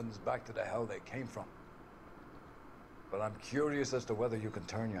heathens back to the hell they came from. But I'm curious as to whether you can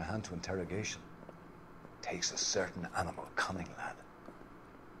turn your hand to interrogation. Takes a certain animal cunning, lad.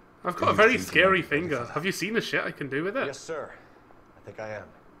 I've got a very scary finger. Have you seen the shit I can do with it? Yes, sir. I think I am.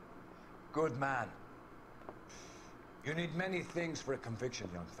 Good man. You need many things for a conviction,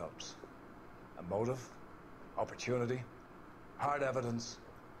 young Phelps. A motive, opportunity, hard evidence,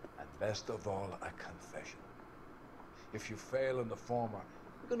 and best of all, a confession. If you fail in the former,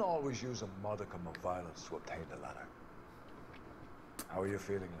 you can always use a modicum of violence to obtain the latter. How are you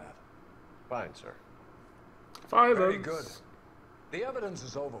feeling, lad? Fine, sir. Violence. Very good. The evidence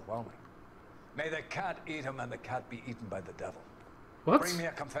is overwhelming. May the cat eat him and the cat be eaten by the devil. What? Bring me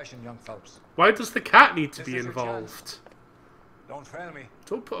a confession, young Phelps. Why does the cat need to This be is your involved? chance. Don't fail me.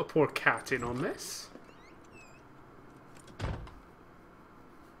 Don't put a poor cat in on this.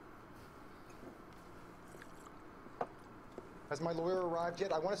 Has my lawyer arrived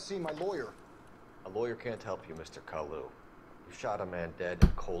yet? I want to see my lawyer. A lawyer can't help you, Mr. Kalu. You shot a man dead in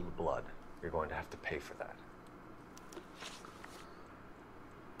cold blood. You're going to have to pay for that.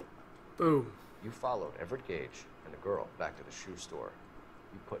 Boom. You followed Everett Gage and the girl back to the shoe store.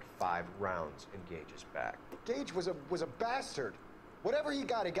 You put 5 rounds in Gage's back. Gage was a bastard. Whatever he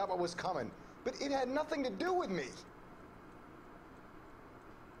got what was coming. But it had nothing to do with me.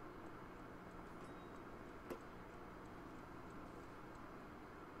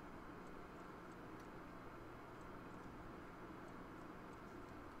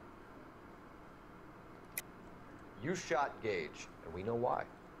 You shot Gage, and we know why.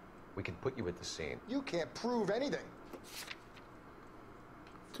 We can put you at the scene. You can't prove anything.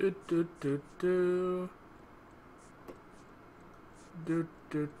 Do do do do. Do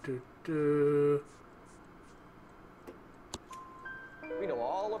do do do. We know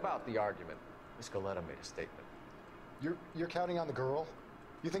all about the argument. Miss Galetta made a statement. You're counting on the girl?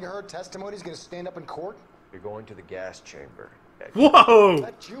 You think her testimony is going to stand up in court? You're going to the gas chamber. Whoa!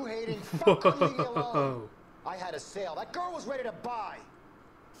 That Jew-hating fuck leave me alone. I had a sale. That girl was ready to buy.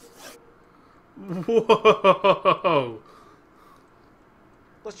 Whoa!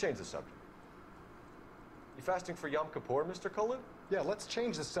 Let's change the subject. You fasting for Yom Kippur, Mr. Kalu? Yeah, let's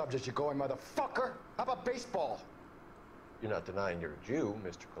change the subject, you going motherfucker. How about baseball? You're not denying you're a Jew,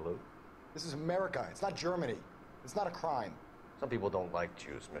 Mr. Kalu. This is America. It's not Germany. It's not a crime. Some people don't like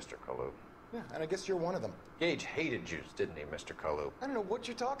Jews, Mr. Kalu. Yeah, and I guess you're one of them. Gage hated Jews, didn't he, Mr. Kalu? I don't know what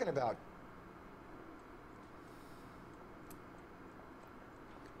you're talking about.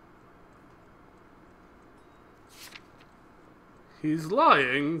 He's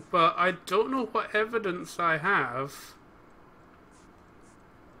lying, but I don't know what evidence I have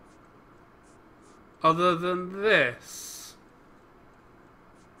other than this.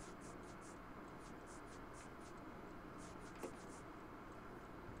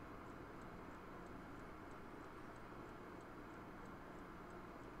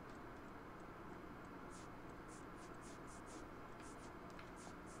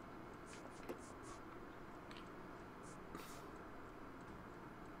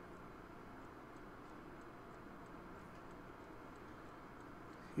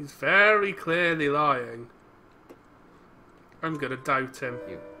 He's very clearly lying. I'm gonna doubt him.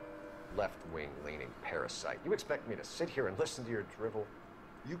 You left-wing leaning parasite. You expect me to sit here and listen to your drivel?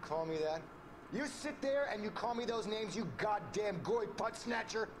 You call me that? You sit there and you call me those names, you goddamn goy butt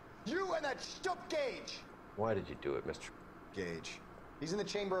snatcher? You and that shtup Gage! Why did you do it, Mr. Gage. He's in the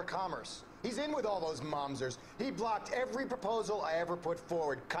Chamber of Commerce. He's in with all those momsers. He blocked every proposal I ever put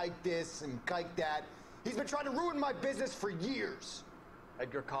forward. Kike this and kike that. He's been trying to ruin my business for years.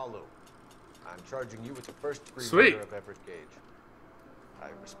 Edgar Kalu, I'm charging you with the first-degree Sweet. murder of Everett Gage. I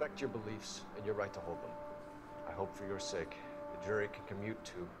respect your beliefs and your right to hold them. I hope for your sake the jury can commute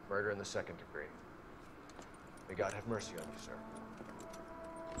to murder in the second degree. May God have mercy on you, sir.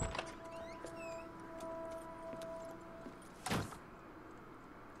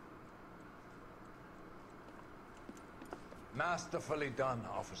 Masterfully done,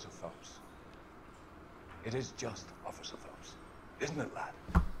 Officer Phelps. It is just Officer Phelps. Isn't it, lad?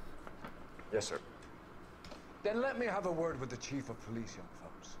 Yes, sir. Then let me have a word with the Chief of Police, young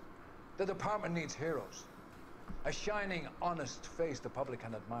Phelps. The department needs heroes. A shining, honest face the public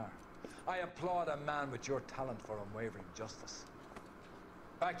can admire. I applaud a man with your talent for unwavering justice.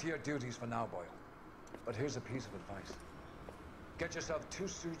 Back to your duties for now, Boyle. But here's a piece of advice. Get yourself 2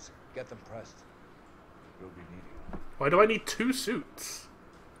 suits, get them pressed. You'll be needing them. Why do I need 2 suits?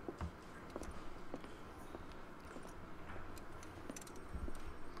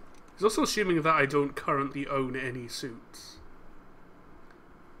 He's also assuming that I don't currently own any suits.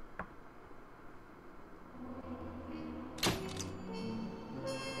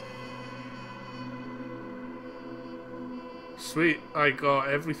 Sweet, I got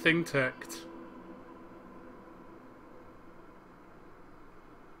everything ticked.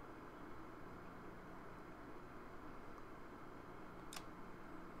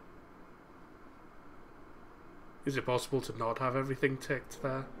 Is it possible to not have everything ticked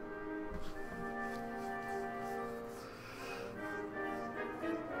there?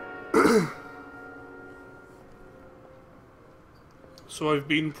 So I've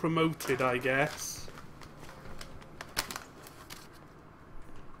been promoted, I guess.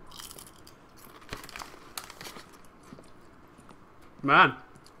 Man.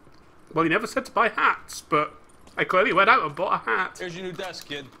 Well, he never said to buy hats, but I clearly went out and bought a hat. Here's your new desk,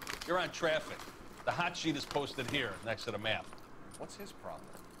 kid. You're on traffic. The hot sheet is posted here, next to the map. What's his problem?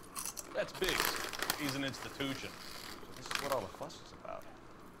 That's Biggs. He's an institution. So this is what all the fuss is about.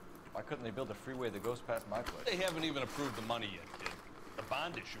 Why couldn't they build a freeway that goes past my place? They haven't even approved the money yet, kid. The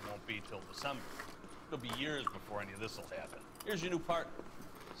bond issue won't be till December. It'll be years before any of this will happen. Here's your new partner,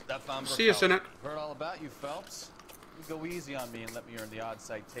 Stefan. See you, Cynic. Heard all about you, Phelps. You go easy on me and let me earn the odd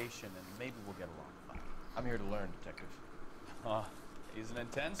citation, and maybe we'll get along fine. I'm here to learn, Detective. Oh, he's an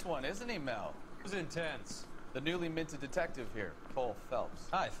intense one, isn't he, Mel? Who's intense? The newly minted detective here, Cole Phelps.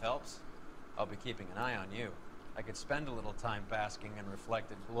 Hi, Phelps. I'll be keeping an eye on you. I could spend a little time basking in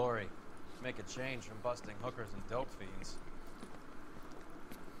reflected glory. Make a change from busting hookers and dope fiends.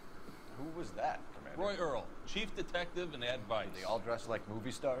 Who was that, Commander? Roy Earl, chief detective and advice. They all dress like movie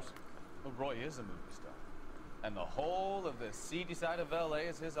stars? Well, Roy is a movie star. And the whole of the seedy side of L.A.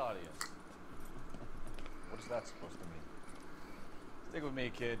 is his audience. What is that supposed to mean? Stick with me,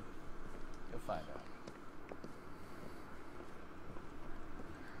 kid. You'll find out.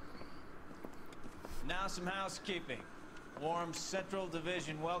 Now some housekeeping. Warm Central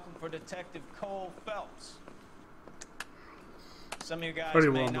Division welcome for Detective Cole Phelps. Some of you guys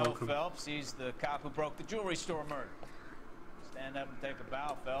may know Phelps. He's the cop who broke the jewelry store murder. Stand up and take a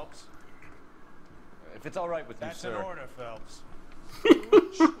bow, Phelps. If it's all right with you, sir. That's an order, Phelps.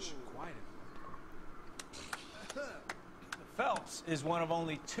 Quiet. Phelps is one of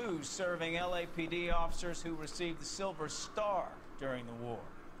only 2 serving LAPD officers who received the Silver Star during the war.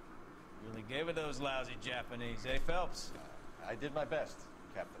 Really gave it those lousy Japanese, eh, Phelps? I did my best,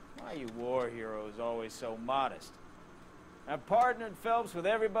 Captain. Why you war heroes always so modest? I partnered Phelps with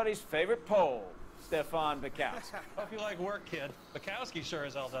everybody's favorite Pole, Stefan Bukowski. Hope you like work, kid. Bukowski sure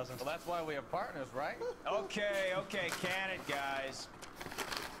as hell doesn't. Well, that's why we are partners, right? Okay, can it, guys.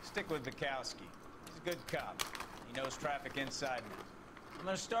 Stick with Bukowski. He's a good cop. He knows traffic inside and out. I'm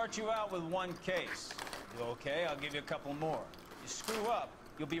gonna start you out with 1 case. You okay? I'll give you a couple more. You screw up,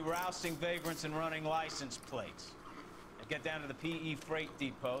 you'll be rousting vagrants and running license plates. Now get down to the PE Freight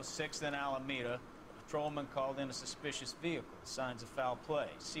Depot, 6th and Alameda. A patrolman called in a suspicious vehicle. Signs of foul play.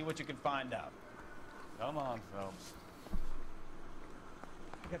 See what you can find out. Come on, Phelps.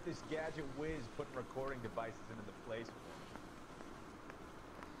 I got this gadget whiz putting recording devices into the place for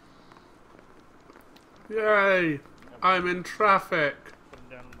me. Yay! I'm in traffic. Put him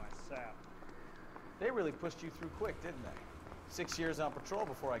down on my sap. They really pushed you through quick, didn't they? 6 years on patrol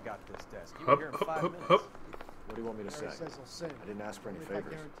before I got this desk. You were here in 5 minutes. What do you want me to say? Says he'll sing. I didn't ask for any Only favors. I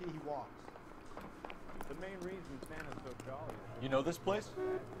guarantee he walks. The main reason Santa's so jolly is... You know this place?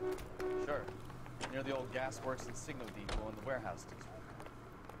 Sure. Near the old gas works and signal depot in the warehouse district.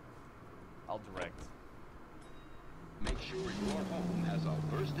 I'll direct. Make sure your home has a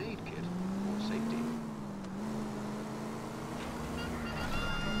first aid kit for safety.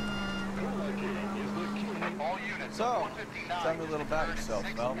 All units So, 159. tell me a little about yourself,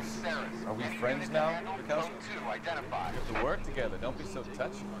 Phelps. Are we friends now, Bukowski? Identified. We have to work together. Don't be so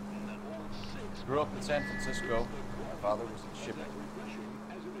touchy. Grew up in San Francisco. My father was in shipping.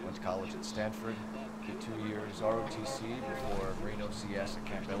 Went to college at Stanford. Did 2 years ROTC before Reno CS at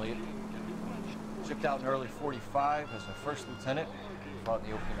Camp Elliott. Shipped out in early '45 as a first lieutenant. Fought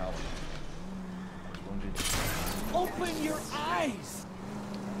in the Okinawa. I was wounded. Open your eyes!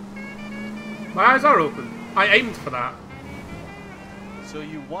 My eyes are open. I aimed for that. So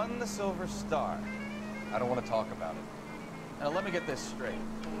you won the Silver Star. I don't want to talk about it. Now let me get this straight.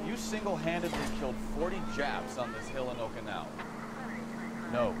 You single-handedly killed 40 Japs on this hill in Okinawa.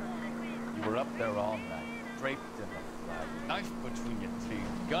 No. You were up there all night, draped in the flag, knife between your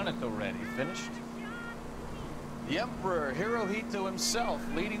teeth, gun at the ready. Finished? The Emperor Hirohito himself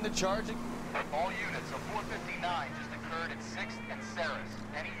leading the charge. All units of 459 just occurred at 6th and Ceres.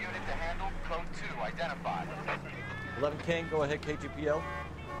 Any unit to handle, code 2 identified. 11 King, go ahead, KGPL.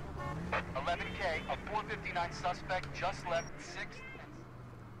 11K, a 459 suspect just left 6th.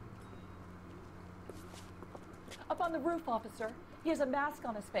 Up on the roof, officer. He has a mask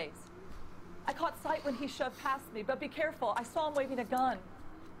on his face. I caught sight when he shoved past me, but be careful. I saw him waving a gun.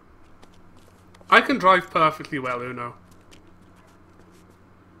 I can drive perfectly well, Uno.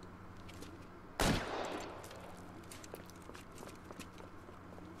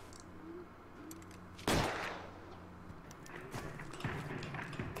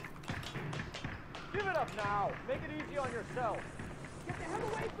 Give it up now. Make it easy on yourself. Get the hell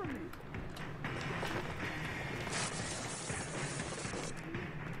away from me.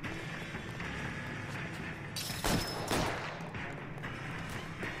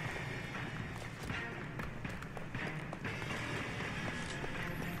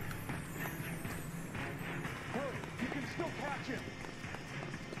 You can still catch him.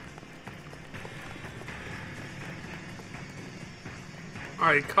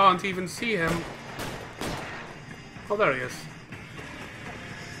 I can't even see him. Oh, there he is.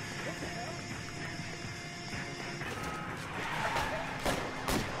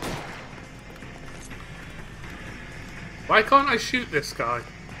 Why can't I shoot this guy?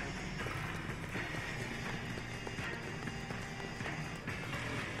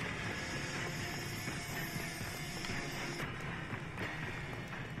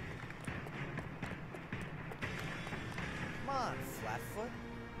 Come on, Flatfoot.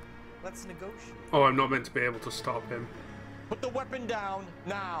 Let's negotiate. Oh, I'm not meant to be able to stop him. Put the weapon down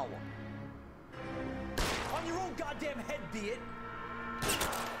now. On your own goddamn head, be it.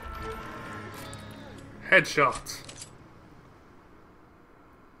 Headshot.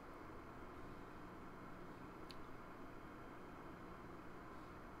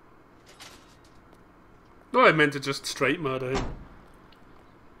 No, I meant to just straight murder him.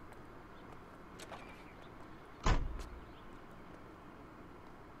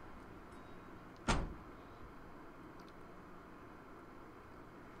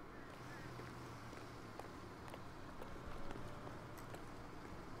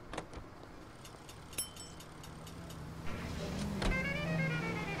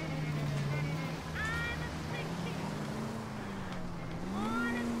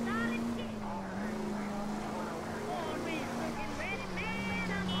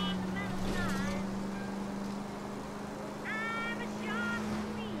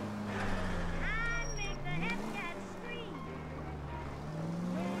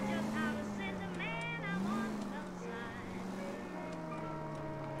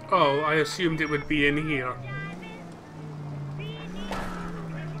 Oh, I assumed it would be in here.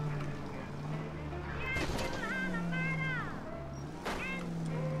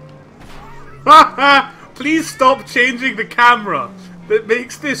 Please stop changing the camera. That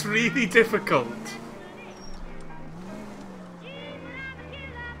makes this really difficult.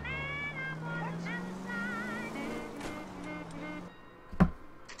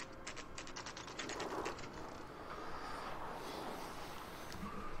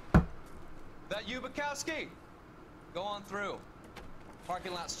 That you, Bukowski? Go on through.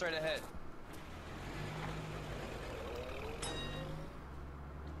 Parking lot straight ahead.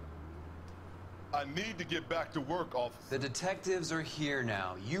 I need to get back to work, officer. The detectives are here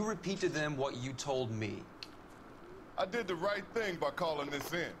now. You repeat to them what you told me. I did the right thing by calling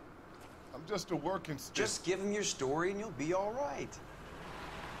this in. I'm just a working stick. Just give them your story and you'll be all right.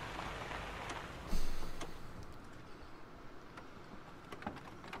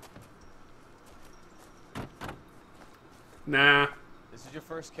 Nah. This is your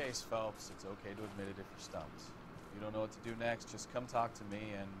first case, Phelps. It's okay to admit it if you're stumped. If you don't know what to do next, just come talk to me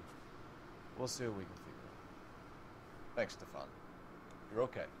and we'll see what we can figure out. Thanks, Stefan. You're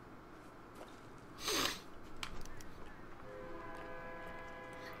okay.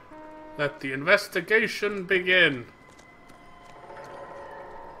 Let the investigation begin.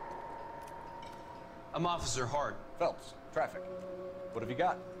 I'm Officer Hart. Phelps, traffic. What have you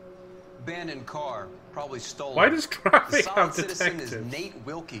got? Abandoned car, probably stolen. Why does traffic the solid have citizen detectives? is Nate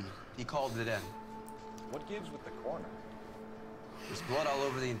Wilkie. He called it in. What gives with the corner? There's blood all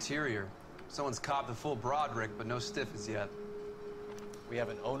over the interior. Someone's copped a full Broderick, but no stiffs yet. We have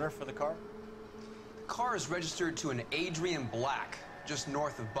an owner for the car? The car is registered to an Adrian Black, just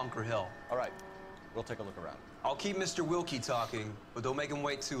north of Bunker Hill. All right, we'll take a look around. I'll keep Mr. Wilkie talking, but don't make him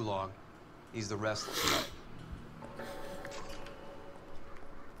wait too long. He's the restless type.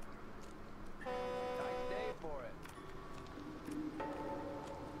 Nice day for it.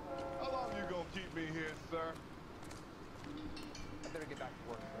 How long you gonna keep me here, sir? I better get back to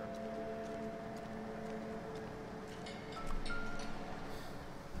work, sir.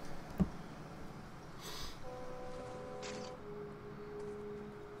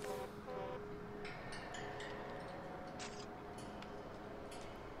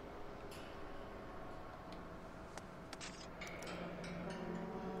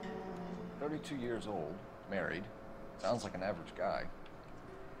 32 years old, married. Sounds like an average guy.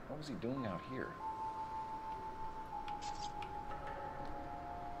 What was he doing out here?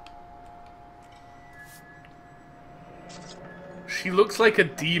 She looks like a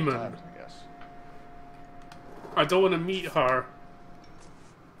demon. I guess. I don't want to meet her.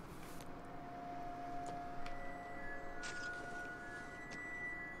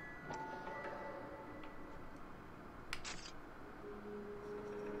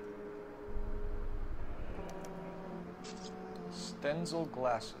 Stenzel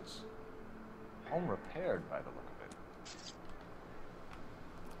glasses. Home repaired by the look of it.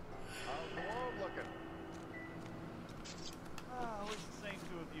 How's the world looking? What's the same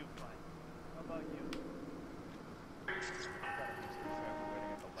two of you fight? How about you?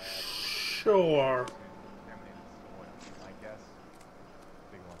 Sure. I guess.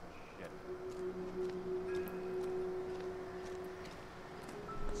 Big lump of shit.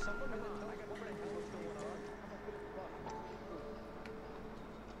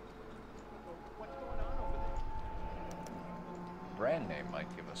 What's going on over there? Brand name might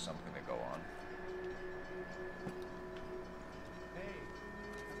give us something to go on. Hey,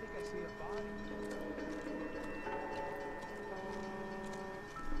 I think I see a body.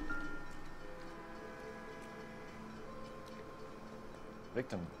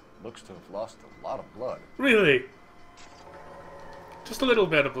 Victim looks to have lost a lot of blood. Really? Just a little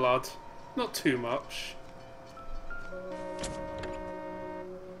bit of blood. Not too much.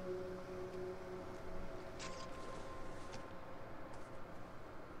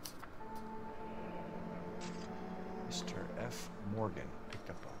 Mr. F. Morgan picked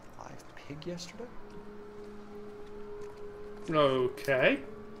up a live pig yesterday? Okay.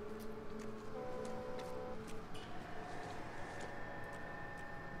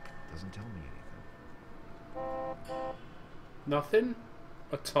 Doesn't tell me anything. Nothing?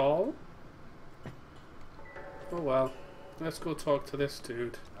 At all? Oh well. Let's go talk to this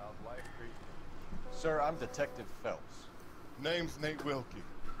dude. Sir, I'm Detective Phelps. Name's Nate Wilkie.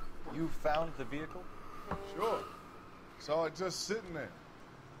 You found the vehicle? Sure. Saw it just sitting there.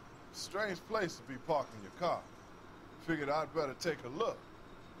 Strange place to be parking your car. Figured I'd better take a look.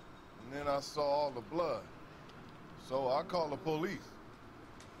 And then I saw all the blood. So I called the police.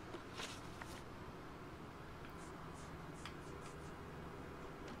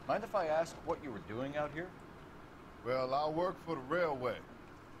 Mind if I ask what you were doing out here? Well, I work for the railway.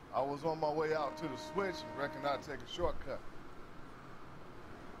 I was on my way out to the switch and reckoned I'd take a shortcut.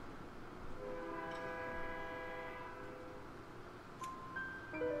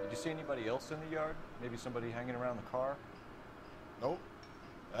 Did you see anybody else in the yard? Maybe somebody hanging around the car? Nope.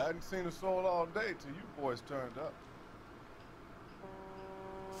 I hadn't seen a soul all day till you boys turned up.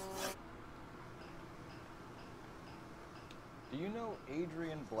 Do you know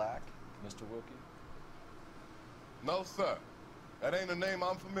Adrian Black, Mr. Wilkie? No, sir. That ain't a name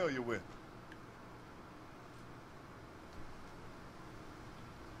I'm familiar with.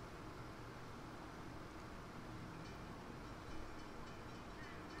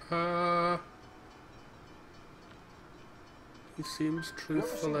 He seems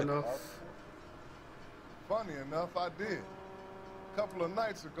truthful enough. Funny enough, I did. A couple of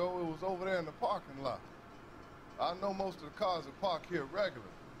nights ago, it was over there in the parking lot. I know most of the cars are parked here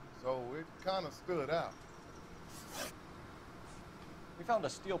regularly, so it kind of stood out. We found a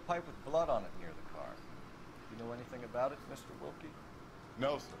steel pipe with blood on it near the car. Do you know anything about it, Mr. Wilkie?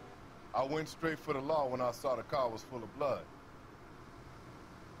 No, sir. I went straight for the law when I saw the car was full of blood.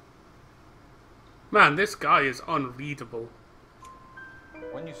 Man, this guy is unreadable.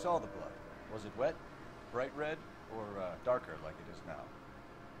 When you saw the blood, was it wet, bright red, or darker like it is now?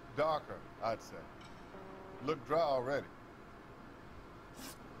 Darker, I'd say. Looked dry already.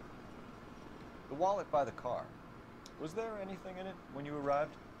 The wallet by the car. Was there anything in it when you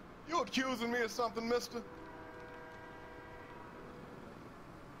arrived? You accusing me of something, mister?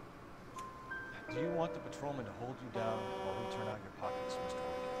 Do you want the patrolman to hold you down while we turn out your pockets, Mr.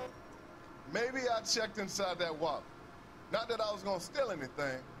 Wilkie? Maybe I checked inside that wallet. Not that I was gonna steal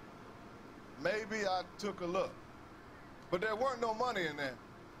anything. Maybe I took a look. But there weren't no money in there.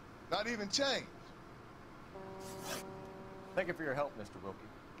 Not even change. Thank you for your help, Mr. Wilkie.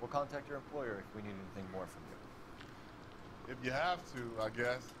 We'll contact your employer if we need anything more from you. If you have to, I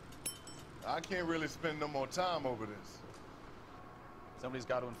guess. I can't really spend no more time over this. Somebody's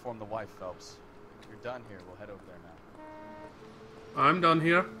got to inform the wife, Phelps. If you're done here, we'll head over there now. I'm done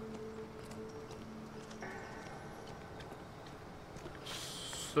here.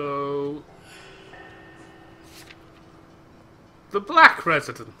 So... the Black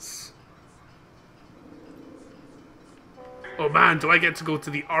residence. Oh man, do I get to go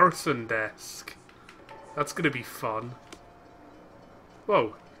to the arson desk? That's gonna be fun.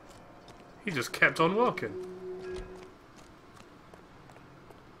 Whoa. He just kept on walking.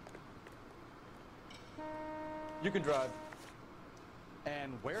 You can drive.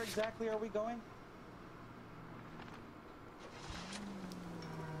 And where exactly are we going?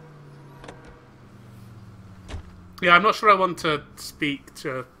 Yeah, I'm not sure I want to speak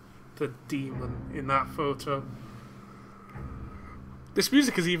to the demon in that photo. This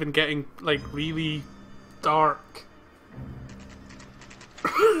music is even getting, like, really dark.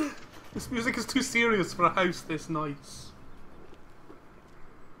 This music is too serious for a house this nice.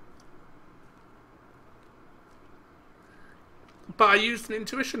 But I used an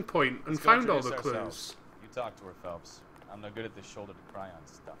intuition point and Let's go found all introduce the clues. ourselves. You talk to her, Phelps. I'm no good at this shoulder to cry on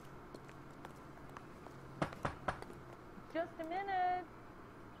stuff. Just a minute.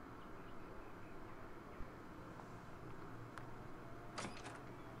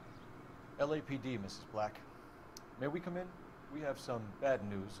 LAPD, Mrs. Black. May we come in? We have some bad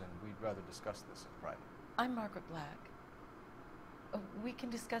news, and we'd rather discuss this in private. I'm Margaret Black. We can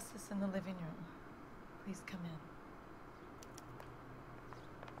discuss this in the living room. Please come in.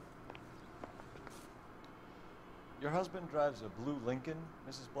 Your husband drives a blue Lincoln,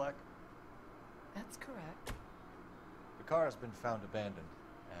 Mrs. Black? That's correct. The car has been found abandoned,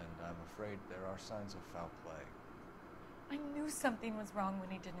 and I'm afraid there are signs of foul play. I knew something was wrong when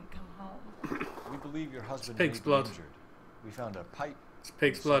he didn't come home. We believe your husband It's pig's may blood. be injured. We found a pipe. It's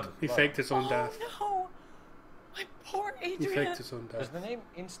pig's blood. He faked his own death. No! My poor He Adrian! faked his own Does death. the name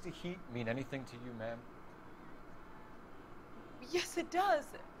Insta-Heat mean anything to you, ma'am? Yes, it does.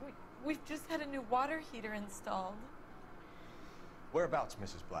 We've just had a new water heater installed. Whereabouts,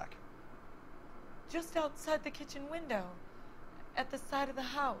 Mrs. Black? Just outside the kitchen window. At the side of the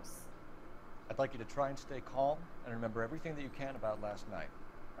house. I'd like you to try and stay calm and remember everything that you can about last night.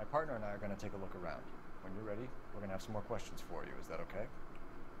 My partner and I are going to take a look around. When you're ready, we're going to have some more questions for you. Is that okay?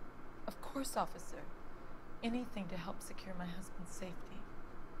 Of course, officer. Anything to help secure my husband's safety.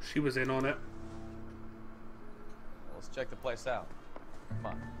 She was in on it. Well, let's check the place out. Come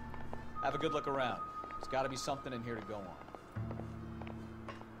on. Have a good look around. There's got to be something in here to go on.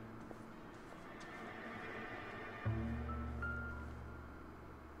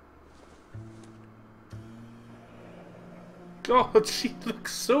 God, she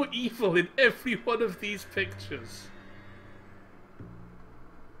looks so evil in every one of these pictures.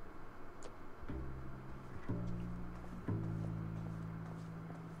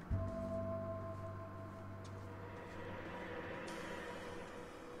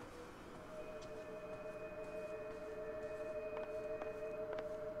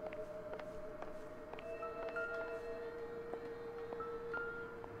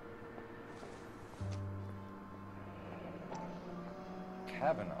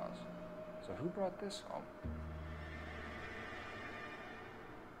 Kavanaugh's. So who brought this home?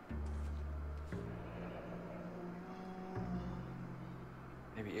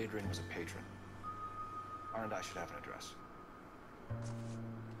 Maybe Adrian was a patron. R&I should have an address.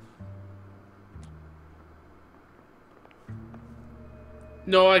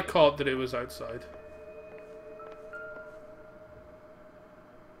 No, I caught that it was outside.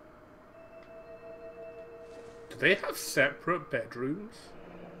 Do they have separate bedrooms?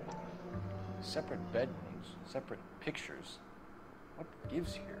 Separate bedrooms, separate pictures. What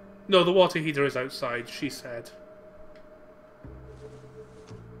gives here? No, the water heater is outside, she said.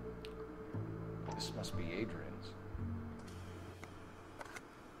 This must be Adrian's.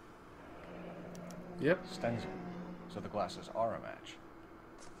 Yep. Stencil. So the glasses are a match.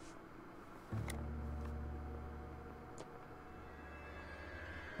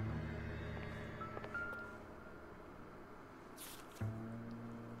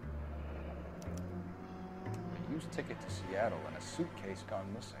 A used ticket to Seattle and a suitcase gone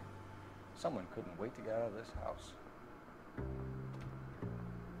missing. Someone couldn't wait to get out of this house.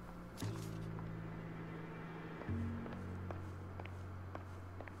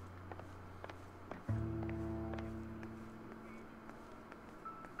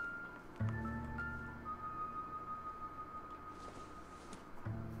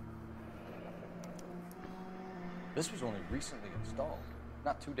 This was only recently installed,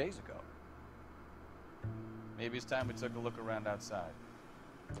 not 2 days ago. Maybe it's time we took a look around outside.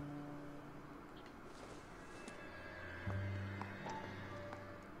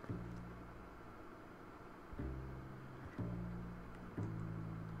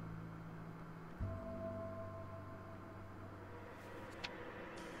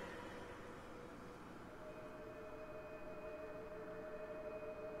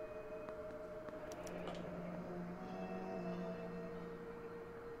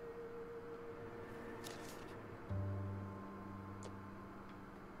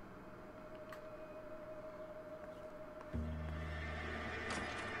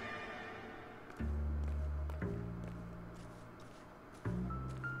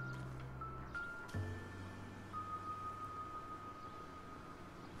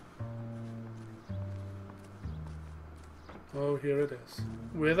 Oh, here it is.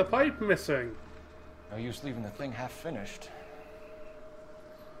 With a pipe missing. No use leaving the thing half finished.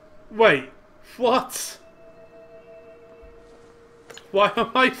 Wait, what? Why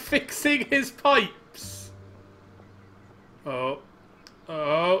am I fixing his pipes? Oh.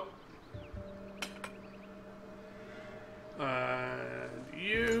 Oh. And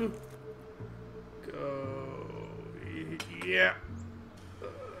you go. Yeah.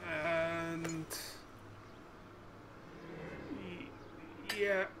 And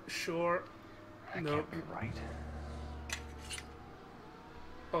yeah, sure. Nope. Right.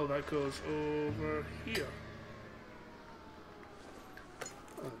 Oh, that goes over here.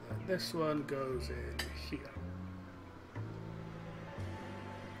 And then this one goes in here.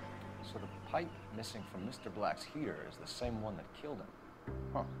 So the pipe missing from Mr. Black's heater is the same one that killed him.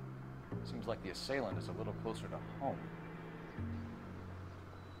 Huh. Seems like the assailant is a little closer to home.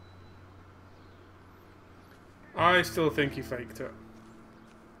 I still think he faked it.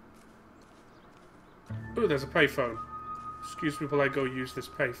 Ooh, there's a payphone. Excuse me while I go use this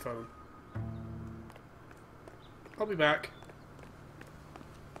payphone. I'll be back.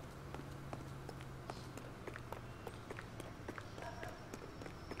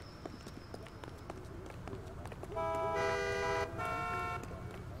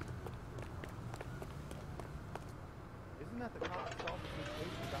 Isn't that the cop that solved the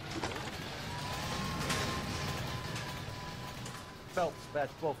case and got the building? Phelps, badge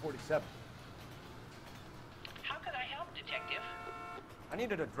 1247. How could I help, Detective? I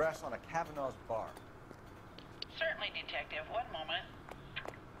need an address on a Kavanaugh's bar. Certainly, Detective. One moment.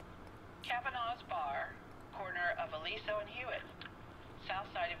 Kavanaugh's Bar, corner of Aliso and Hewitt, south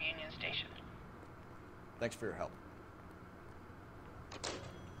side of Union Station. Thanks for your help.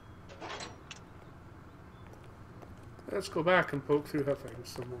 Let's go back and poke through her things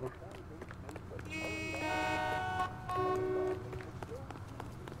some more.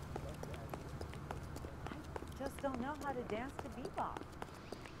 Just don't know how to dance to bebop.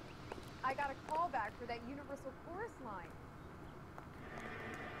 I got a call back for that Universal Chorus line.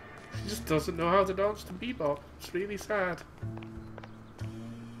 She just doesn't know how to dance to bebop. It's really sad.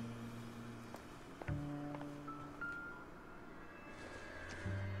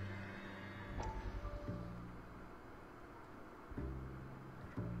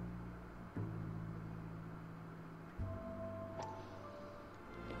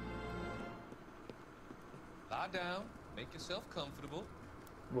 Lie down, make yourself comfortable.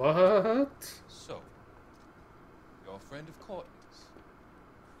 What? So, you're a friend of Courtney's?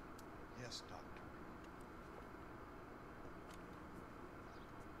 Yes, Doctor.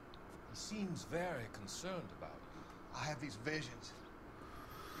 He seems very concerned about you. I have these visions.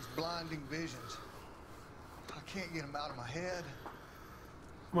 These blinding visions. I can't get them out of my head.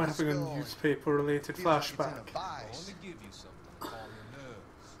 Am I having a newspaper-related flashback? I want to give you something to calm your nerves.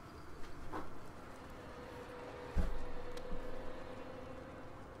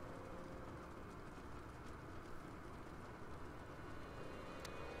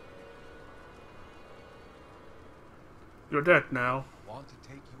 You're dead now. I want to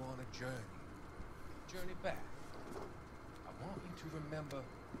take you on a journey. A journey back. I want you to remember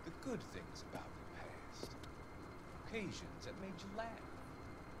the good things about your past. Occasions that made you laugh.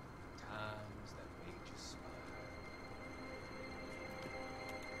 Times that made you smile.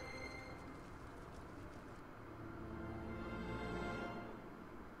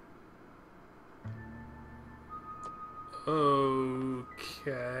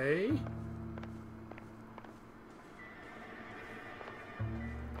 Okay.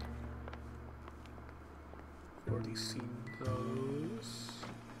 Already seen those.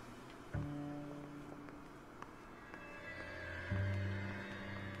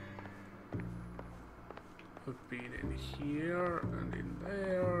 I've been in here and in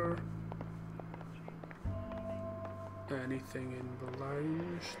there. Anything in the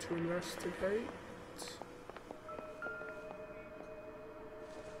lounge to investigate?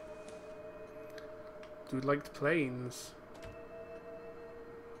 Dude liked planes.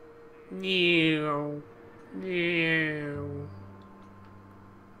 No. No.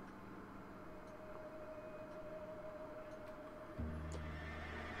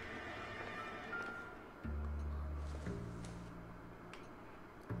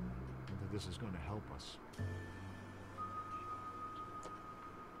 Whether this is going to help us.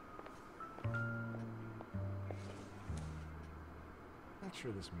 Not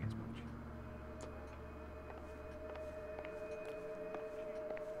sure this means much.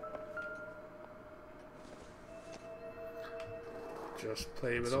 Just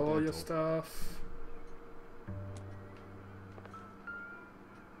play with all your stuff.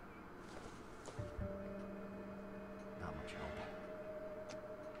 Not much help.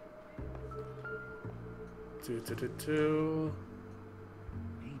 Maybe.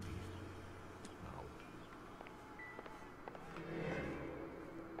 No.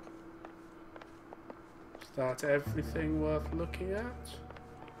 Is that everything worth looking at?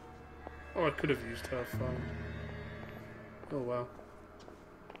 Oh, I could have used her phone. Oh well.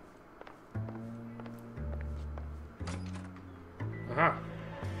 Aha.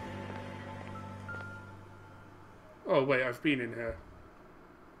 Oh wait, I've been in here.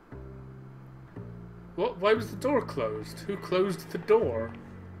 What? Why was the door closed? Who closed the door?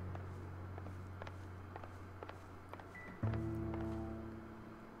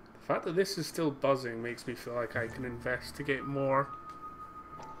 The fact that this is still buzzing makes me feel like I can investigate more.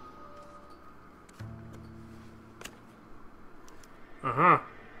 Uh-huh.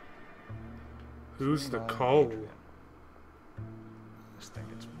 Who's the Cole? I just think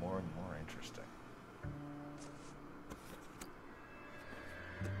it's more and more interesting.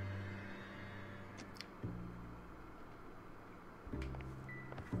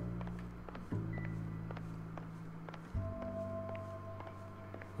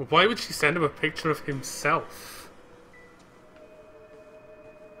 Why would she send him a picture of himself?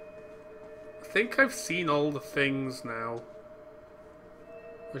 I think I've seen all the things now.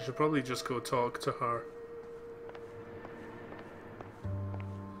 I should probably just go talk to her.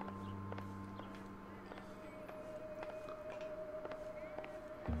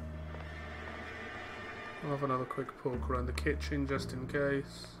 I'll have another quick poke around the kitchen just in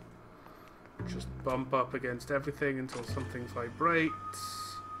case. Just bump up against everything until something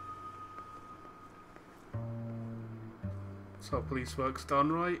vibrates. That's how police work's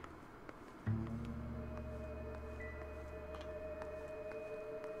done, right?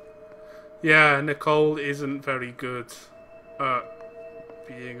 Yeah, Nicole isn't very good at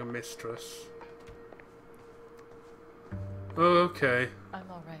being a mistress. Okay. I'm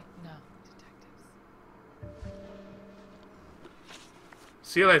alright now, detectives.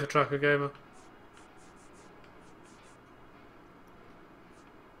 See you later, Tracker Gamer.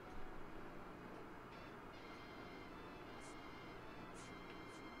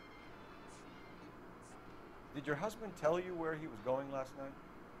 Did your husband tell you where he was going last night?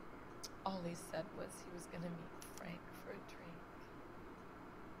 All he said was he was going to meet Frank for a drink.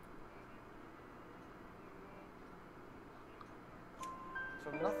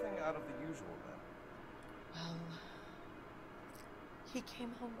 So nothing out of the usual then? Well, he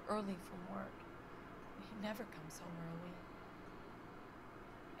came home early from work. He never comes home early.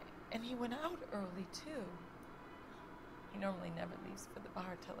 And he went out early, too. He normally never leaves for the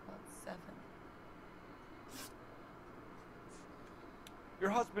bar till about 7. Your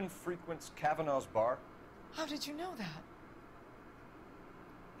husband frequents Kavanaugh's bar? How did you know that?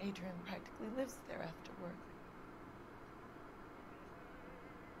 Adrian practically lives there after work.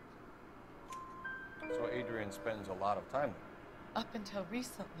 So Adrian spends a lot of time there? Up until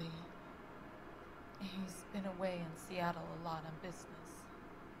recently, he's been away in Seattle a lot on business.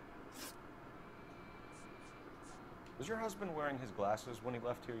 Was your husband wearing his glasses when he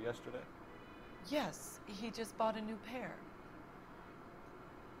left here yesterday? Yes, he just bought a new pair.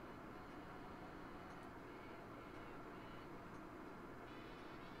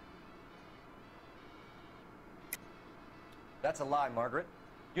 That's a lie, Margaret.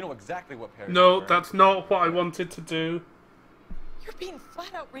 You know exactly what pair. No, that's not what I wanted to do. You're being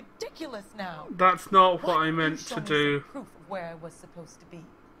flat out ridiculous now. That's not what Why I don't meant you show to me do. some proof of where I was supposed to be.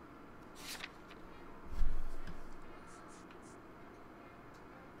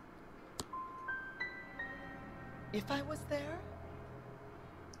 If I was there,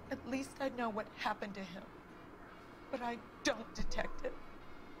 at least I'd know what happened to him. But I don't, detective.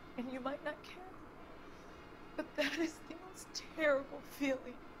 And you might not care. But that is the most terrible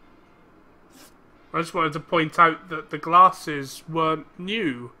feeling. I just wanted to point out that the glasses weren't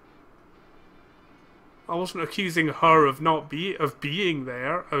new. I wasn't accusing her of being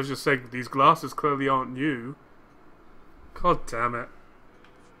there. I was just saying that these glasses clearly aren't new. God damn it.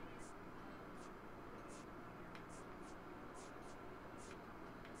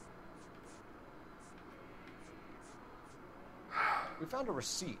 We found a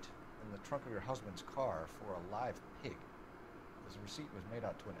receipt in the trunk of your husband's car for a live pig. This receipt was made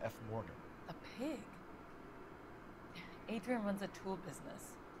out to an F. Morgan. A pig? Adrian runs a tool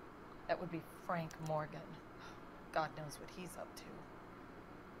business. That would be Frank Morgan. God knows what he's up to.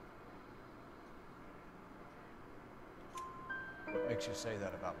 What makes you say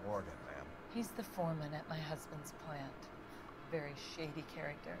that about Morgan, ma'am? He's the foreman at my husband's plant. Very shady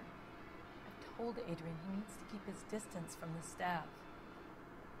character. I've told Adrian he needs to keep his distance from the staff.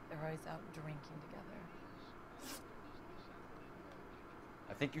 They're always out drinking together.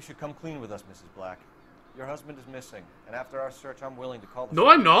 I think you should come clean with us, Mrs. Black. Your husband is missing, and after our search, I'm willing to call the No,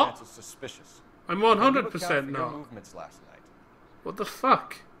 I'm not. circumstances suspicious. I'm Can you 100% account for your not. movements last night? What the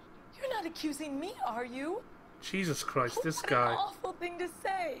fuck? You're not accusing me, are you? Jesus Christ, this What guy. an awful thing to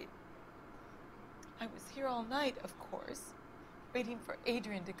say. I was here all night, of course, waiting for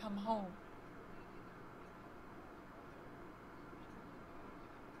Adrian to come home.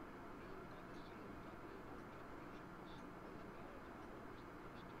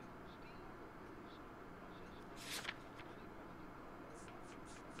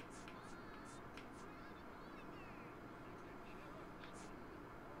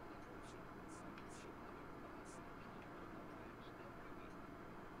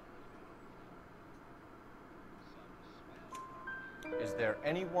 Is there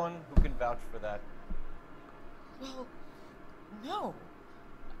anyone who can vouch for that? Well, no.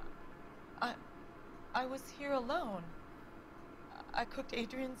 I was here alone. I cooked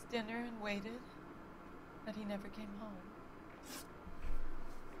Adrian's dinner and waited, but he never came home.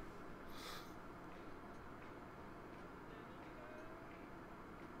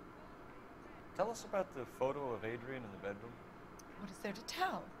 Tell us about the photo of Adrian in the bedroom. What is there to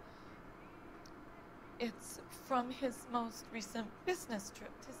tell? It's from his most recent business trip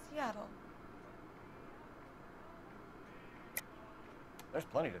to Seattle. There's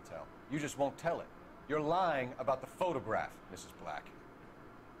plenty to tell. You just won't tell it. You're lying about the photograph, Mrs. Black.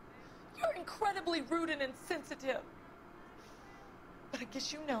 You're incredibly rude and insensitive. But I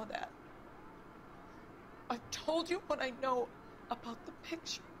guess you know that. I've told you what I know about the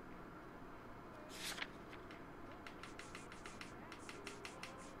picture.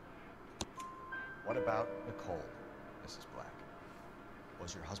 What about Nicole, Mrs. Black?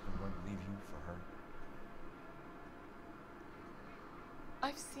 Was your husband going to leave you for her?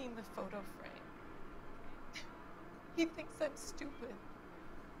 I've seen the photo frame. He thinks I'm stupid.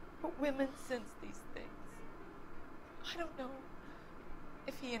 But women sense these things. I don't know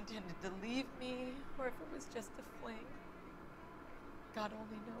if he intended to leave me or if it was just a fling. God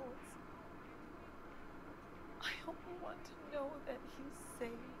only knows. I only want to know that he's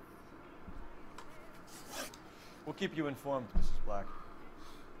safe. We'll keep you informed, Mrs. Black.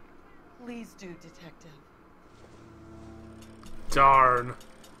 Please do, Detective. Darn.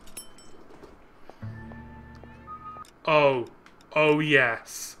 Oh. Oh,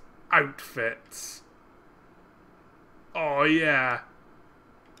 yes. Outfits. Oh, yeah.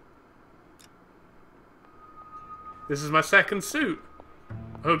 This is my second suit.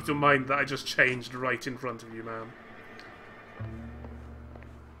 I hope you don't mind that I just changed right in front of you, ma'am.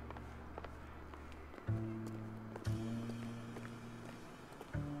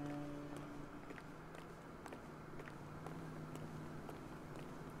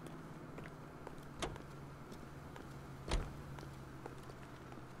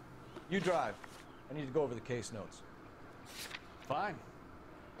 You drive. I need to go over the case notes. Fine.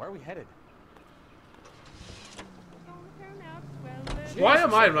 Where are we headed? Why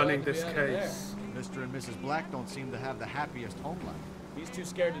am I running this case? Mr. and Mrs. Black don't seem to have the happiest home life. He's too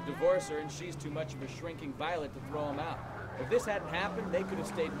scared to divorce her, and she's too much of a shrinking violet to throw him out. If this hadn't happened, they could have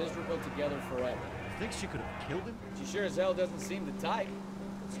stayed miserable together forever. You think she could have killed him? She sure as hell doesn't seem the type.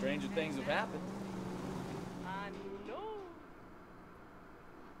 But stranger things have happened.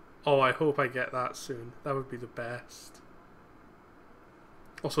 Oh, I hope I get that soon. That would be the best.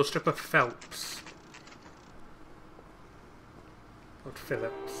 Also, strip of Phelps. Not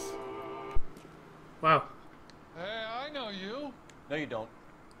Phillips. Wow. Hey, I know you. No, you don't.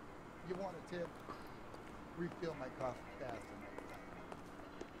 You want a tip? Refill my coffee fast enough.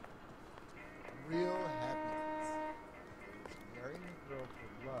 Real happiness. Marrying a girl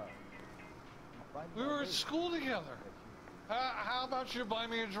for love. We were at school together. How about you buy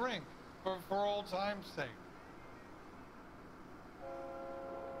me a drink for old time's sake?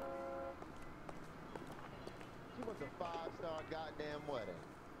 She wants a 5-star goddamn wedding.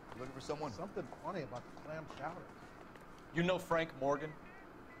 Looking for someone? Something funny about the clam chowder. You know Frank Morgan?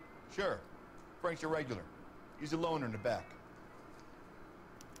 Sure. Frank's a regular. He's a loner in the back.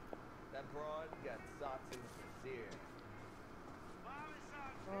 That broad got socks in his ear.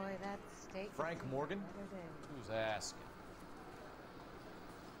 Boy, that steak. Frank Morgan? Who's asking?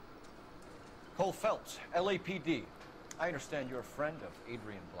 Cole Phelps, LAPD. I understand you're a friend of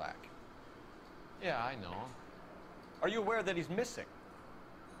Adrian Black. Yeah, I know him. Are you aware that he's missing?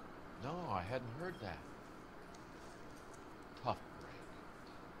 No, I hadn't heard that. Tough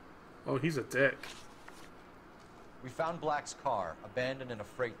break. Oh, he's a dick. We found Black's car abandoned in a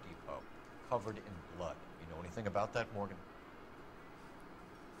freight depot, covered in blood. You know anything about that, Morgan?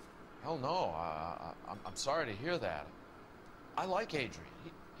 Hell no. I'm sorry to hear that. I like Adrian.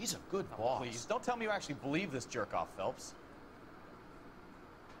 He's a good boss. Please, don't tell me you actually believe this jerk-off, Phelps.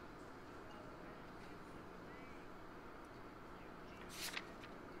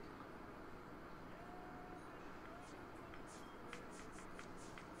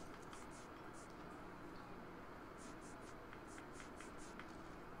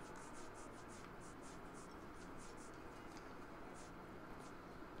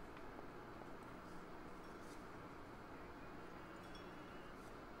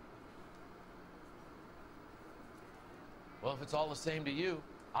 Well, if it's all the same to you,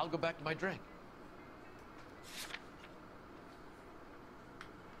 I'll go back to my drink.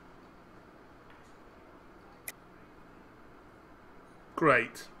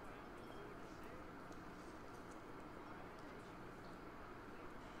 Great.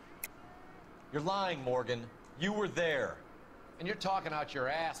 You're lying, Morgan. You were there. And you're talking out your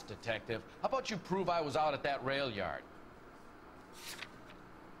ass, detective. How about you prove I was out at that rail yard?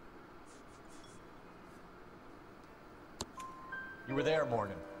 You were there,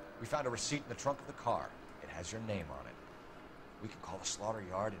 Morgan. We found a receipt in the trunk of the car. It has your name on it. We can call the slaughter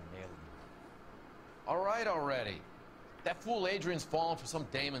yard and nail you. All right already. That fool Adrian's fallen for some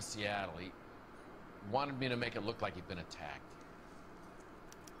dame in Seattle. He wanted me to make it look like he'd been attacked.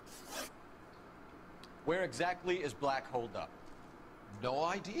 Where exactly is Black holed up? No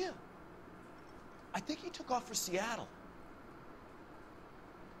idea. I think he took off for Seattle.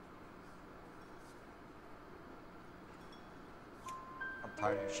 I'm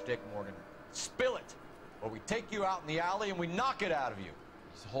tired of your shtick, Morgan. Spill it! Or we take you out in the alley and we knock it out of you.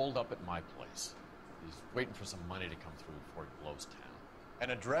 He's holed up at my place. He's waiting for some money to come through before he blows town. An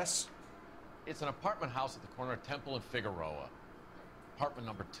address? It's an apartment house at the corner of Temple and Figueroa. Apartment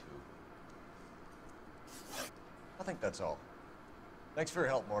number 2. I think that's all. Thanks for your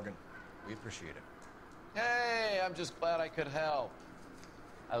help, Morgan. We appreciate it. Hey, I'm just glad I could help.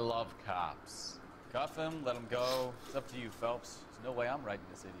 I love cops. Cuff him, let him go. It's up to you, Phelps. There's no way I'm writing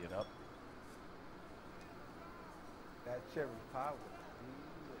this idiot up. That cherry pie was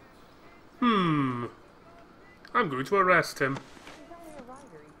I'm going to arrest him. He's only a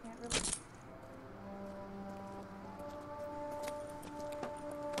writer. He can't really...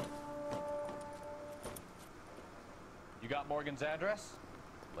 You got Morgan's address?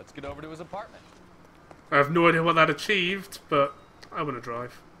 Let's get over to his apartment. I have no idea what that achieved, but I want to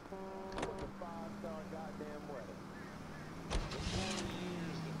drive.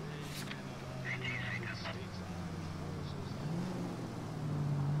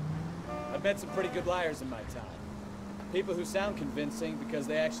 I've met some pretty good liars in my time. People who sound convincing because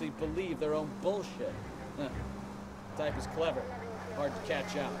they actually believe their own bullshit. Huh. Type is clever, hard to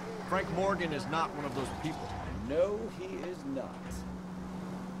catch out. Frank Morgan is not one of those people. No, he is not.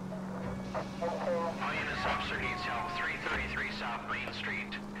 All units, officer needs help. 333 South Main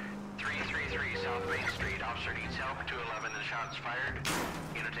Street. 333 South Main Street. Officer needs help. 211 and shots fired.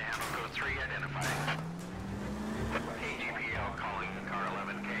 Unit to handle code 3 identified. AGPL calling car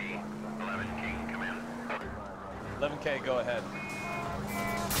 11K. 11K, come in. 11K, go ahead.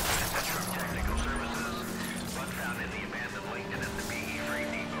 From technical services. Blood found in the abandoned Lincoln at the BE freight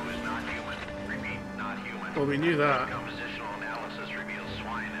depot is not human. Repeat, not human. Well, we knew that. Compositional analysis reveals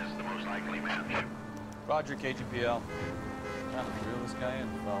swine as the most likely match. Roger, KGPL. Time to reel this guy in,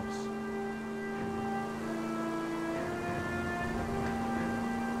 Phelps.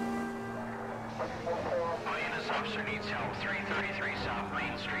 All units, officer needs help. 333 South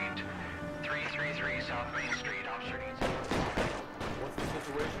Main Street. 333 South Main Street. Officer needs help. What's the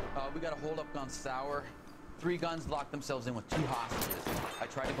situation? We got a hold-up on Sour. 3 guns locked themselves in with 2 hostages. I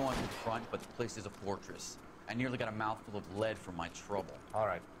tried to go on to the front, but the place is a fortress. I nearly got a mouthful of lead from my trouble. All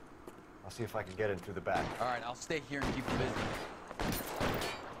right. I'll see if I can get in through the back. All right, I'll stay here and keep you busy.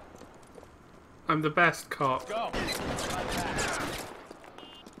 I'm the best cop. Go!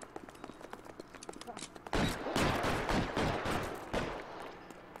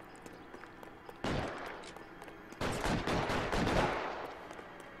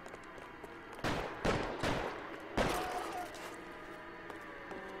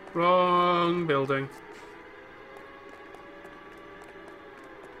 Wrong building.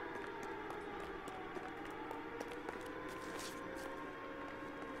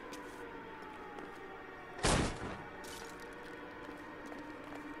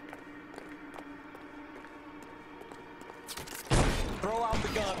 Throw out the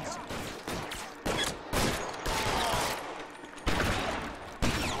guns.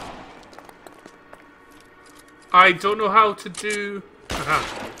 I don't know how to do...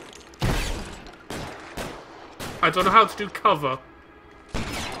 Aha. I don't know how to do cover.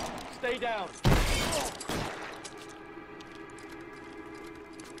 Stay down.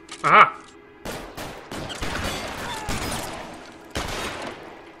 Aha!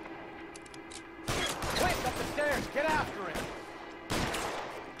 Quick, up the stairs! Get after him!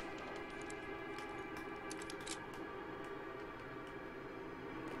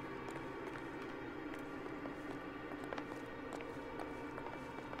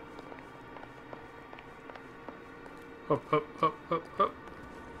 Hop, hop, hop, hop, hop.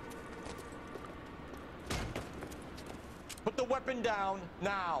 Put the weapon down,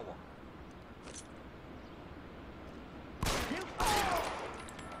 now!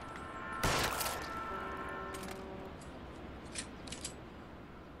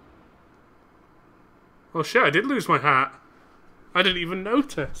 Oh shit, I did lose my hat. I didn't even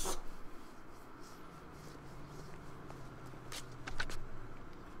notice.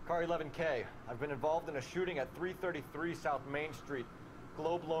 Car 11K. I've been involved in a shooting at 333 South Main Street.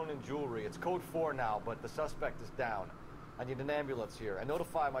 Globe Loan and Jewelry. It's code 4 now, but the suspect is down. I need an ambulance here. And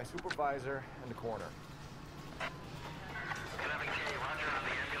notify my supervisor and the coroner. 11K, roger on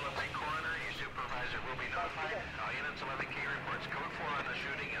the ambulance and coroner. Your supervisor will be notified. All units, 11K reports code 4 on the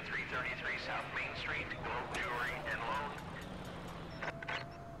shooting at 333 South Main Street. Globe Jewelry and Loan.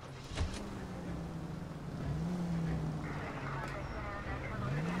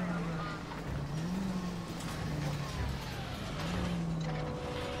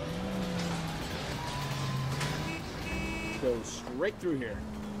 Go straight through here.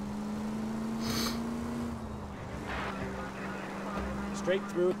 Straight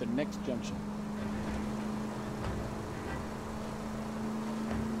through at the next junction.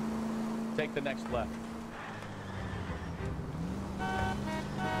 Take the next left.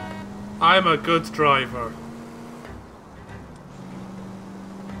 I'm a good driver.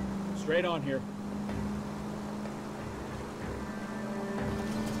 Straight on here.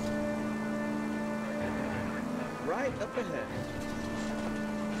 Right up ahead.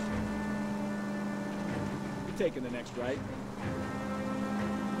 You're taking the next right.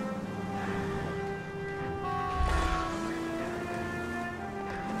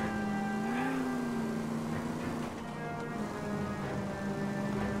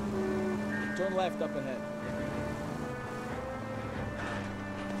 Turn left up ahead.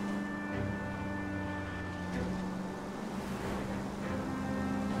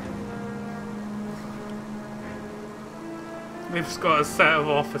 They've just got a set of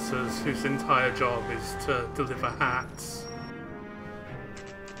officers whose entire job is to deliver hats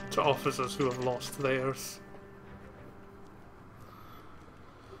to officers who have lost theirs.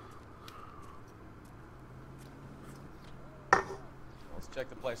 Let's check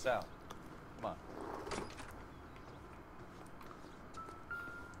the place out. Come on.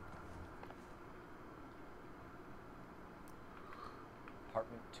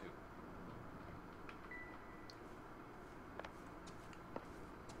 Apartment 2.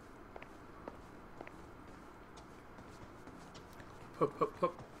 Hop, hop,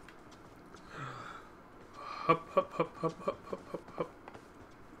 hop. Hop, hop, hop, hop, hop, hop, hop, hop.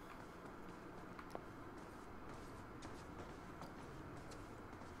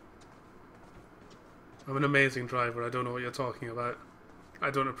 I'm an amazing driver. I don't know what you're talking about. I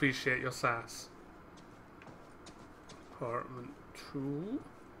don't appreciate your sass. Apartment 2.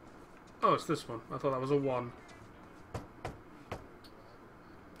 Oh, it's this one. I thought that was a 1.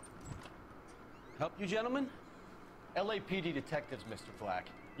 Help you, gentlemen? LAPD detectives, Mr. Black.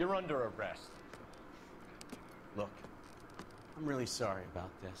 You're under arrest. Look, I'm really sorry about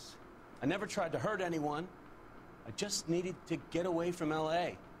this. I never tried to hurt anyone. I just needed to get away from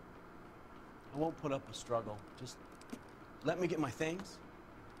LA. I won't put up a struggle. Just let me get my things.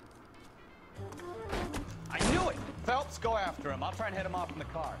 I knew it! Phelps, go after him. I'll try and head him off in the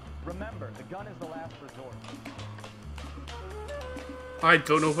car. Remember, the gun is the last resort. I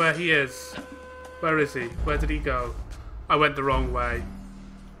don't know where he is. Where is he? Where did he go? I went the wrong way.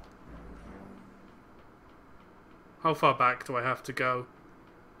 How far back do I have to go?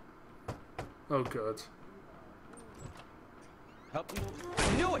 Oh, good. Help you?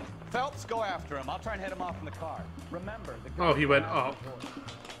 I knew it! Phelps, go after him. I'll try and head him off in the car. Remember, the gun Oh, he is went the last up. resort.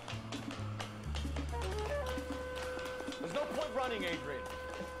 There's no point running, Adrian.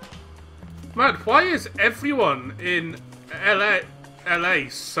 Man, why is everyone in LA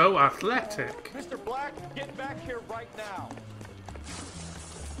so athletic? Mr. Black, get back here right now.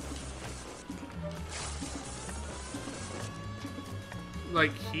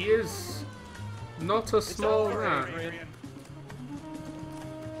 Like, he is not a small man. Adrian.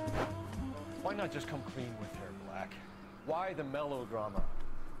 Why not just come clean with her, Black? Why the melodrama?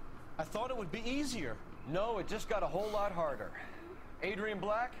 I thought it would be easier. No, it just got a whole lot harder. Adrian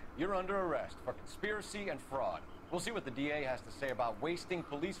Black, you're under arrest for conspiracy and fraud. We'll see what the DA has to say about wasting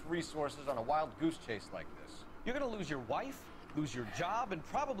police resources on a wild goose chase like this. You're gonna lose your wife, lose your job, and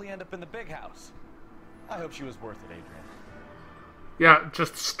probably end up in the big house. I hope she was worth it, Adrian. Yeah,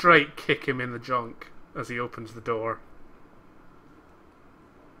 just straight kick him in the junk as he opens the door.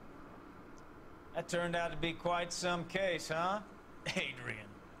 That turned out to be quite some case, huh? Adrian,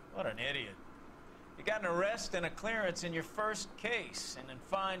 what an idiot. You got an arrest and a clearance in your first case, and in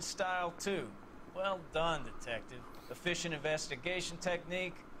fine style, too. Well done, detective. Efficient investigation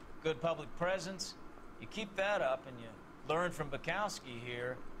technique, good public presence. You keep that up and you learn from Bukowski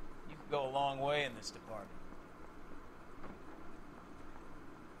here, you can go a long way in this department.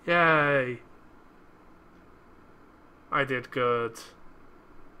 Yay. I did good.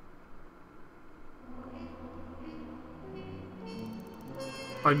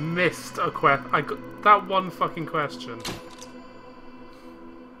 I missed a I got that one fucking question.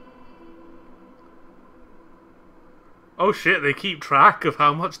 Oh shit, they keep track of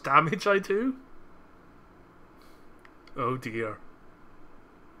how much damage I do? Oh dear.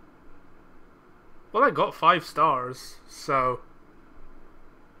 Well, I got 5 stars, so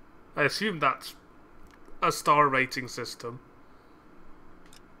I assume that's a star rating system.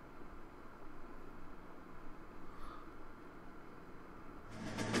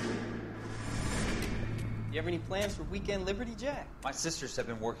 You have any plans for Weekend Liberty, Jack? My sisters have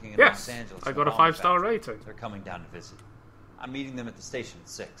been working in Yes, Los Angeles. I got a 5-star rating. They're coming down to visit. I'm meeting them at the station at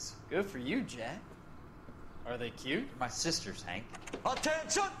 6. Good for you, Jack. Are they cute? My sisters, Hank.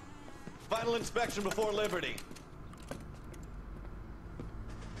 Attention! Final inspection before Liberty.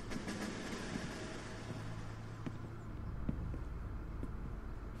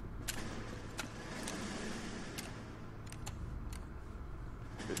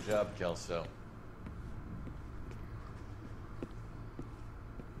 Good job, Kelso.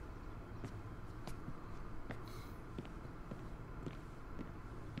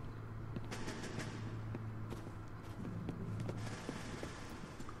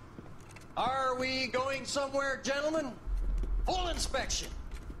 Are we going somewhere, gentlemen? Full inspection.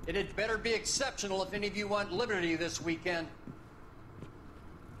 It had better be exceptional if any of you want liberty this weekend.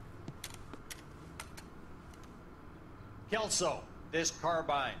 Kelso, this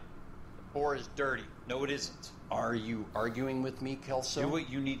carbine. The bore is dirty. No, it isn't. Are you arguing with me, Kelso? Do what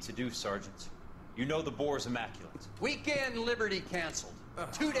you need to do, Sergeant. You know the bore is immaculate. Weekend liberty canceled.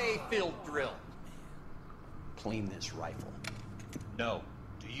 2-day field drill. Clean this rifle. No.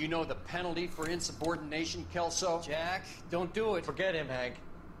 Do you know the penalty for insubordination, Kelso? Jack, don't do it. Forget him, Hank.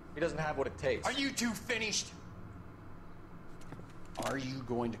 He doesn't have what it takes. Are you two finished? Are you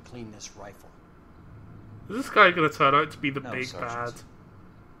going to clean this rifle? Is this guy going to turn out to be the No, big Sergeant. bad?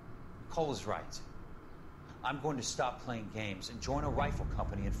 Cole is right. I'm going to stop playing games and join a rifle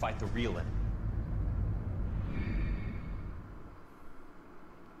company and fight the real enemy.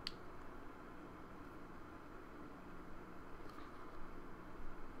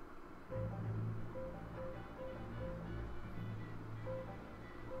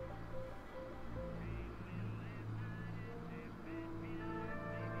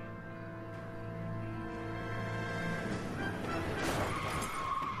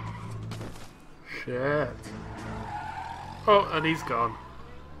 Shit. Oh, and he's gone.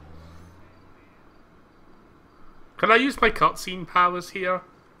 Can I use my cutscene powers here?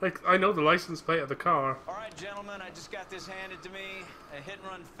 Like, I know the license plate of the car. All right, gentlemen, I just got this handed to me. A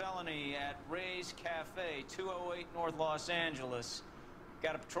hit-and-run felony at Ray's Cafe, 208 North Los Angeles.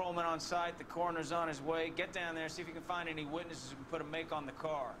 Got a patrolman on site. The coroner's on his way. Get down there, see if you can find any witnesses who can put a make on the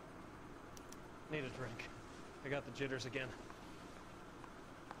car. Need a drink. I got the jitters again.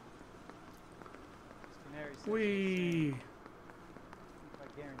 Whee!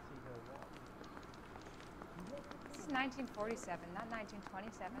 This is 1947, not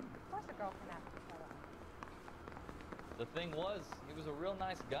 1927. Of course a girl can have a fellow. The thing was, he was a real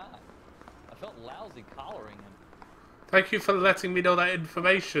nice guy. I felt lousy collaring him. Thank you for letting me know that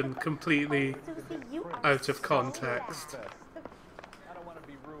information completely out of context. I don't want to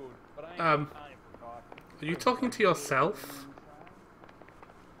be rude, but I ain't got time for talking. Are you talking to yourself?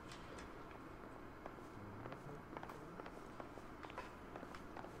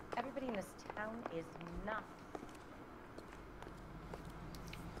 Everybody in this town is nuts.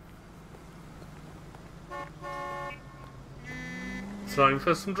 Time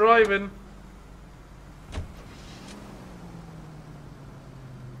for some driving.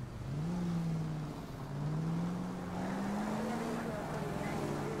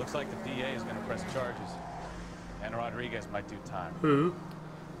 Looks like the DA is going to press charges. And Rodriguez might do time. Who?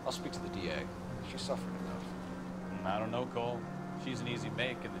 I'll speak to the DA. She suffered enough. I don't know, Cole. She's an easy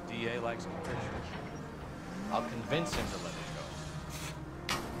make, and the DA likes competition. I'll convince him to let it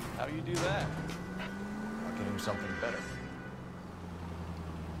go. How do you do that? I'll give him something better.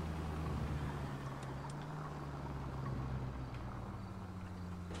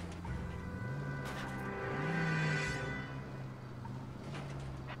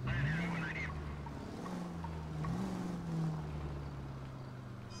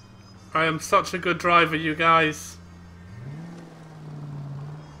 I am such a good driver, you guys.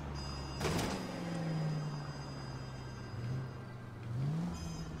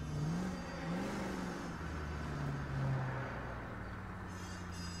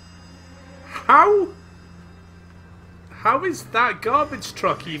 How is that garbage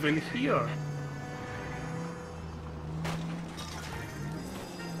truck even here?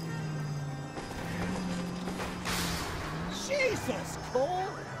 Jesus, Cole!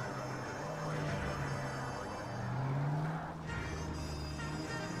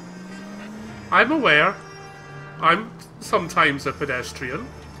 I'm aware. I'm sometimes a pedestrian.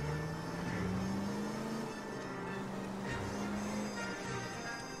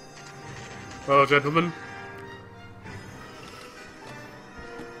 Well, gentlemen.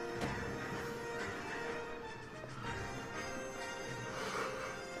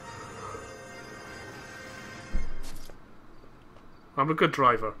 I'm a good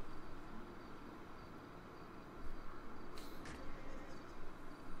driver.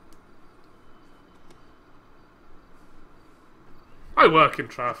 I work in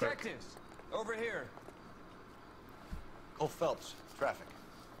traffic. Detectives, over here. Cole Phelps, traffic.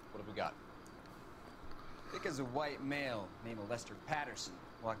 What have we got? Thick as a white male named Lester Patterson.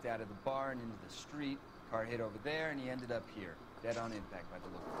 Walked out of the bar and into the street. Car hit over there and he ended up here. Dead on impact by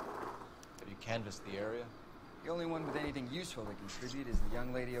the look of it. Have you canvassed the area? The only one with anything useful to contribute is the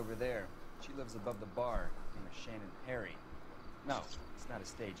young lady over there. She lives above the bar. Name is Shannon Perry. No, it's not a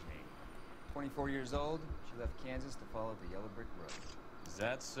stage name. 24 years old, she left Kansas to follow the yellow brick road. Is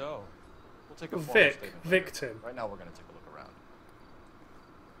that so? We'll take a formal statement. Victim. Right now we're going to take a look around.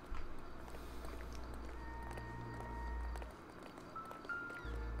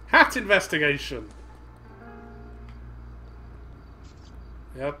 Hat investigation.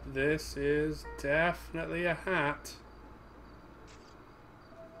 Yep, this is definitely a hat.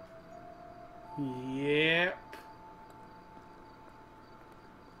 Yep.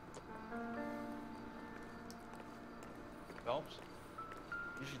 Phelps,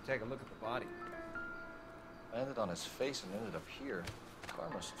 you should take a look at the body. Landed on his face and ended up here. The car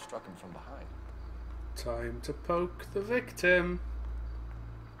must have struck him from behind. Time to poke the victim.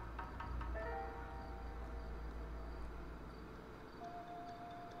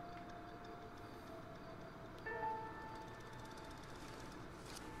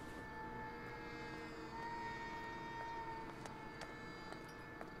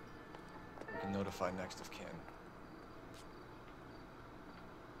 We can notify next of kin.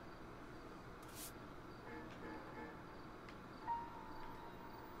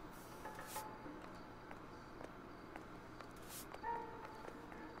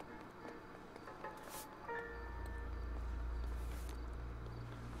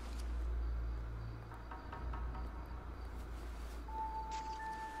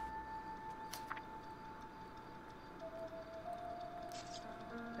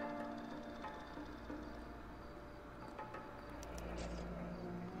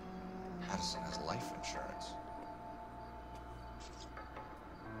 Patterson has life insurance.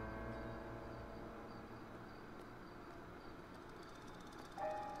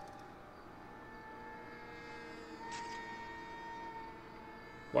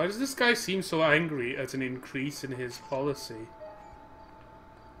 Why does this guy seem so angry at an increase in his policy?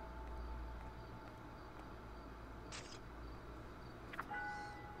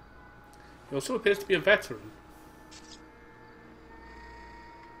 He also appears to be a veteran.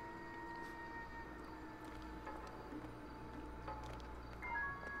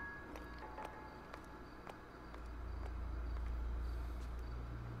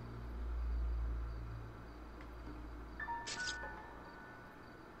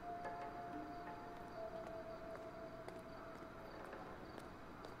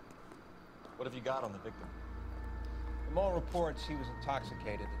 What have you got on the victim? From all reports, he was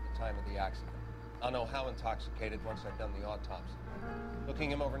intoxicated at the time of the accident. I'll know how intoxicated once I've done the autopsy.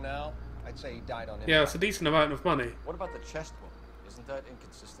 Looking him over now, I'd say he died on impact. Yeah, it's a decent amount of money. What about the chest wound? Isn't that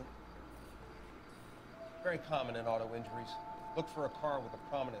inconsistent? Very common in auto injuries. Look for a car with a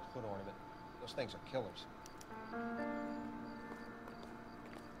prominent hood ornament. Those things are killers.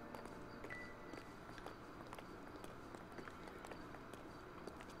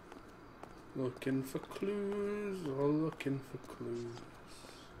 Looking for clues, or looking for clues.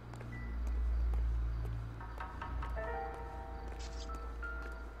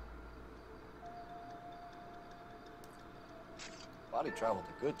 Body traveled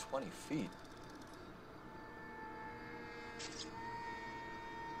a good 20 feet.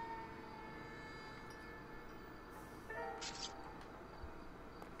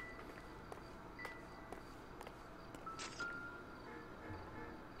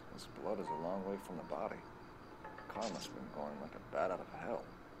 This blood is a long way from the body. The car must have been going like a bat out of hell.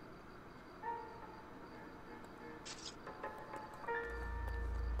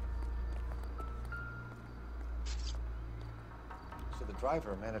 So the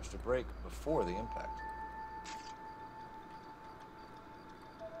driver managed to brake before the impact.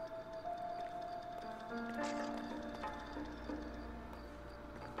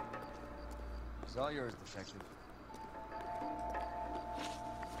 It's all yours, Detective.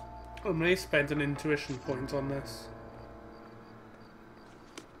 I may spend an intuition point on this.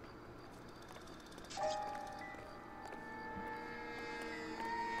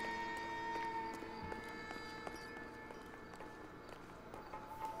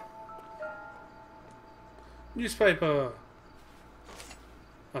 Newspaper.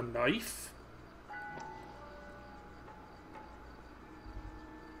 A knife?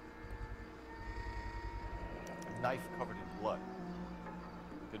 A knife covered in blood.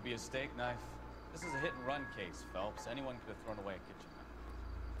 Could be a steak knife. This is a hit-and-run case, Phelps. Anyone could have thrown away a kitchen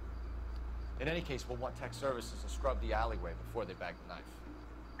knife. In any case, we'll want tech services to scrub the alleyway before they bag the knife.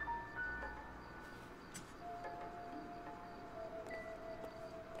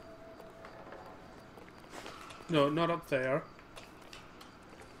 No, not up there.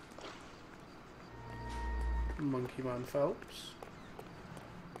 Monkey Man Phelps.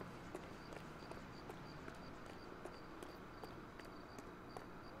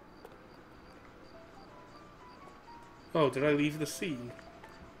 Oh, did I leave the scene?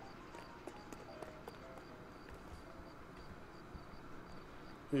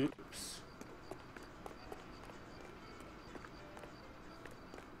 Oops.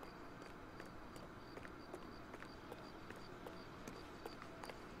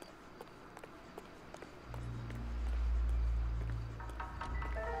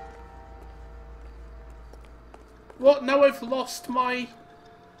 What? Now I've lost my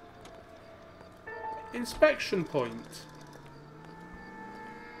inspection point.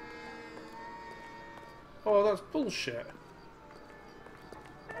 Oh, that's bullshit.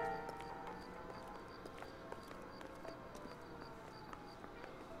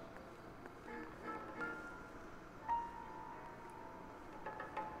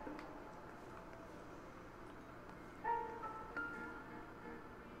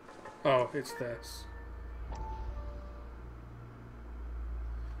 Oh, it's this.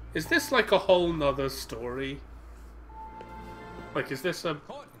 Is this like a whole nother story? Like, is this an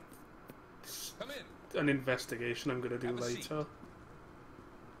investigation I'm gonna do later?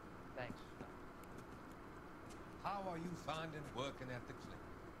 Thanks. How are you finding working at the clinic?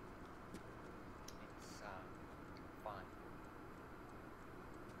 It's, fine.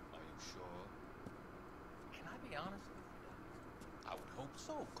 Are you sure? Can I be honest with you? I would hope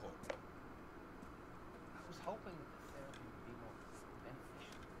so, Courtney. I was hoping that the therapy would be more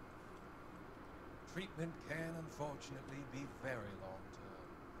beneficial. Treatment can unfortunately be very long-term.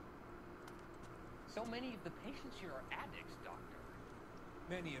 So many of the patients here are addicts, Doctor.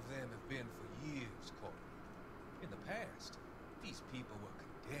 Many of them have been for years, Courtney. In the past, these people were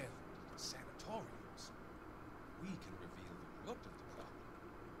condemned to sanatoriums. We can reveal the root of the problem,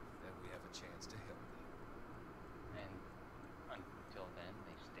 then we have a chance to help them. And until then,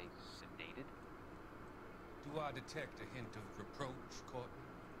 they stay sedated? Do I detect a hint of reproach, Courtney?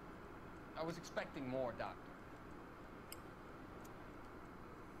 I was expecting more, Doctor.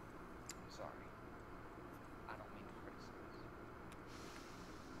 I'm sorry. I don't mean to criticize.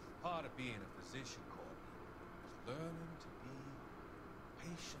 Part of being a physician, Courtney, is learning to be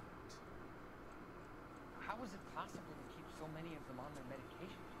patient. How is it possible to keep so many of them on their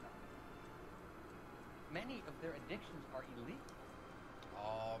medications, Doctor? Many of their addictions are illegal.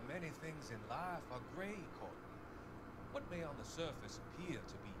 Oh, many things in life are gray, Courtney. What may on the surface appear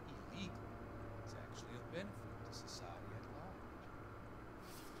to be illegal is actually of benefit to society at large.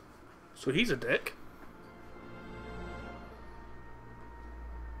 So he's a dick.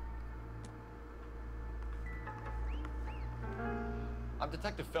 I'm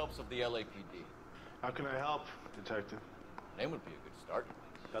Detective Phelps of the LAPD. How can I help, Detective? Name would be a good start.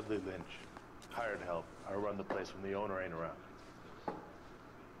 Dudley Lynch. Hired help. I run the place when the owner ain't around.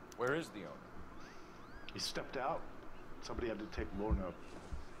 Where is the owner? He stepped out. Somebody had to take Lorna,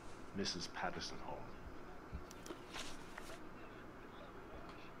 Mrs. Patterson, home.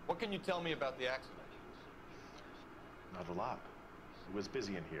 What can you tell me about the accident? Not a lot. It was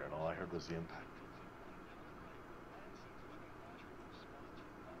busy in here, and all I heard was the impact.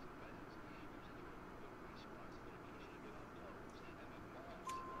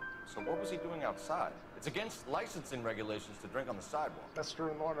 So what was he doing outside? It's against licensing regulations to drink on the sidewalk. Lester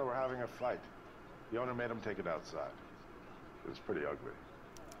and Lorna were having a fight. The owner made him take it outside. It was pretty ugly.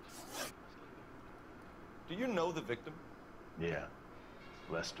 Do you know the victim? Yeah.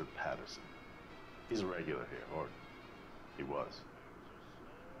 Lester Patterson. He's a regular here, or he was.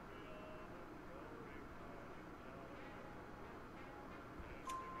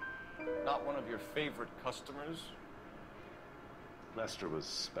 Not one of your favorite customers? Lester was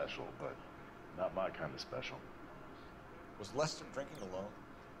special, but not my kind of special. Was Lester drinking alone?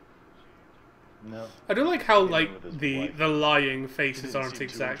 No. I do like how, Even like, with his the wife. lying He faces didn't aren't seem too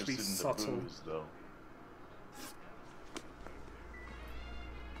exactly interested in the subtle. booze, though.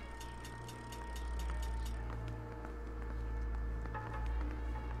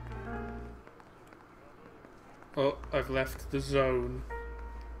 Oh, I've left the zone.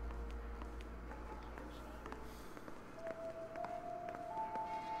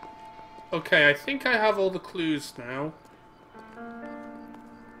 Okay, I think I have all the clues now.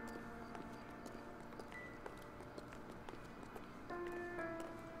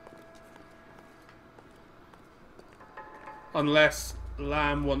 Unless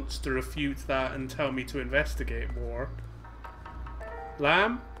Lamb wants to refute that and tell me to investigate more.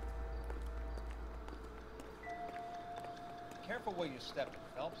 Lamb? Careful where you're stepping,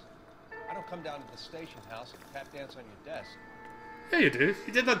 Phelps. I don't come down to the station house and tap dance on your desk. Yeah, you do.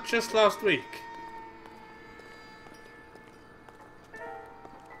 You did that just last week.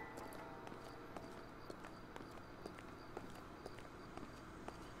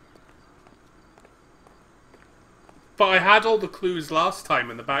 But I had all the clues last time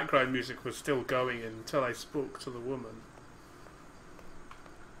and the background music was still going until I spoke to the woman.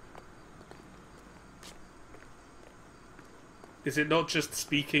 Is it not just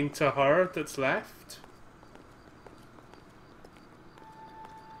speaking to her that's left?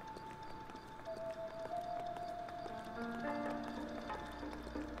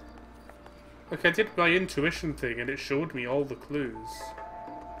 Like, I did my intuition thing and it showed me all the clues.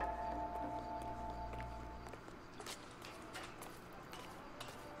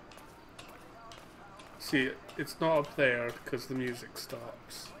 See, it's not up there because the music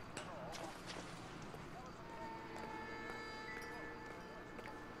stops.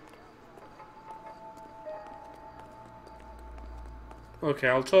 Okay,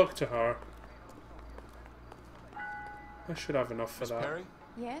 I'll talk to her. I should have enough for Miss that. Perry?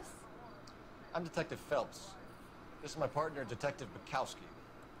 Yes? I'm Detective Phelps. This is my partner, Detective Bukowski.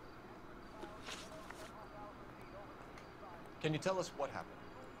 Can you tell us what happened?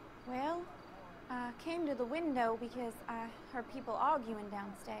 Well, I came to the window because I heard people arguing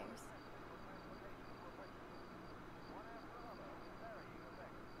downstairs.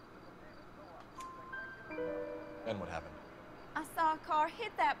 And what happened? I saw a car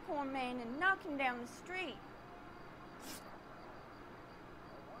hit that poor man and knock him down the street.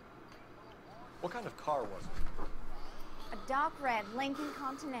 What kind of car was it? A dark red Lincoln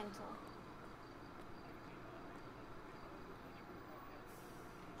Continental.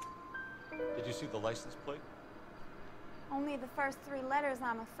 Did you see the license plate? Only the first 3 letters,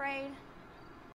 I'm afraid.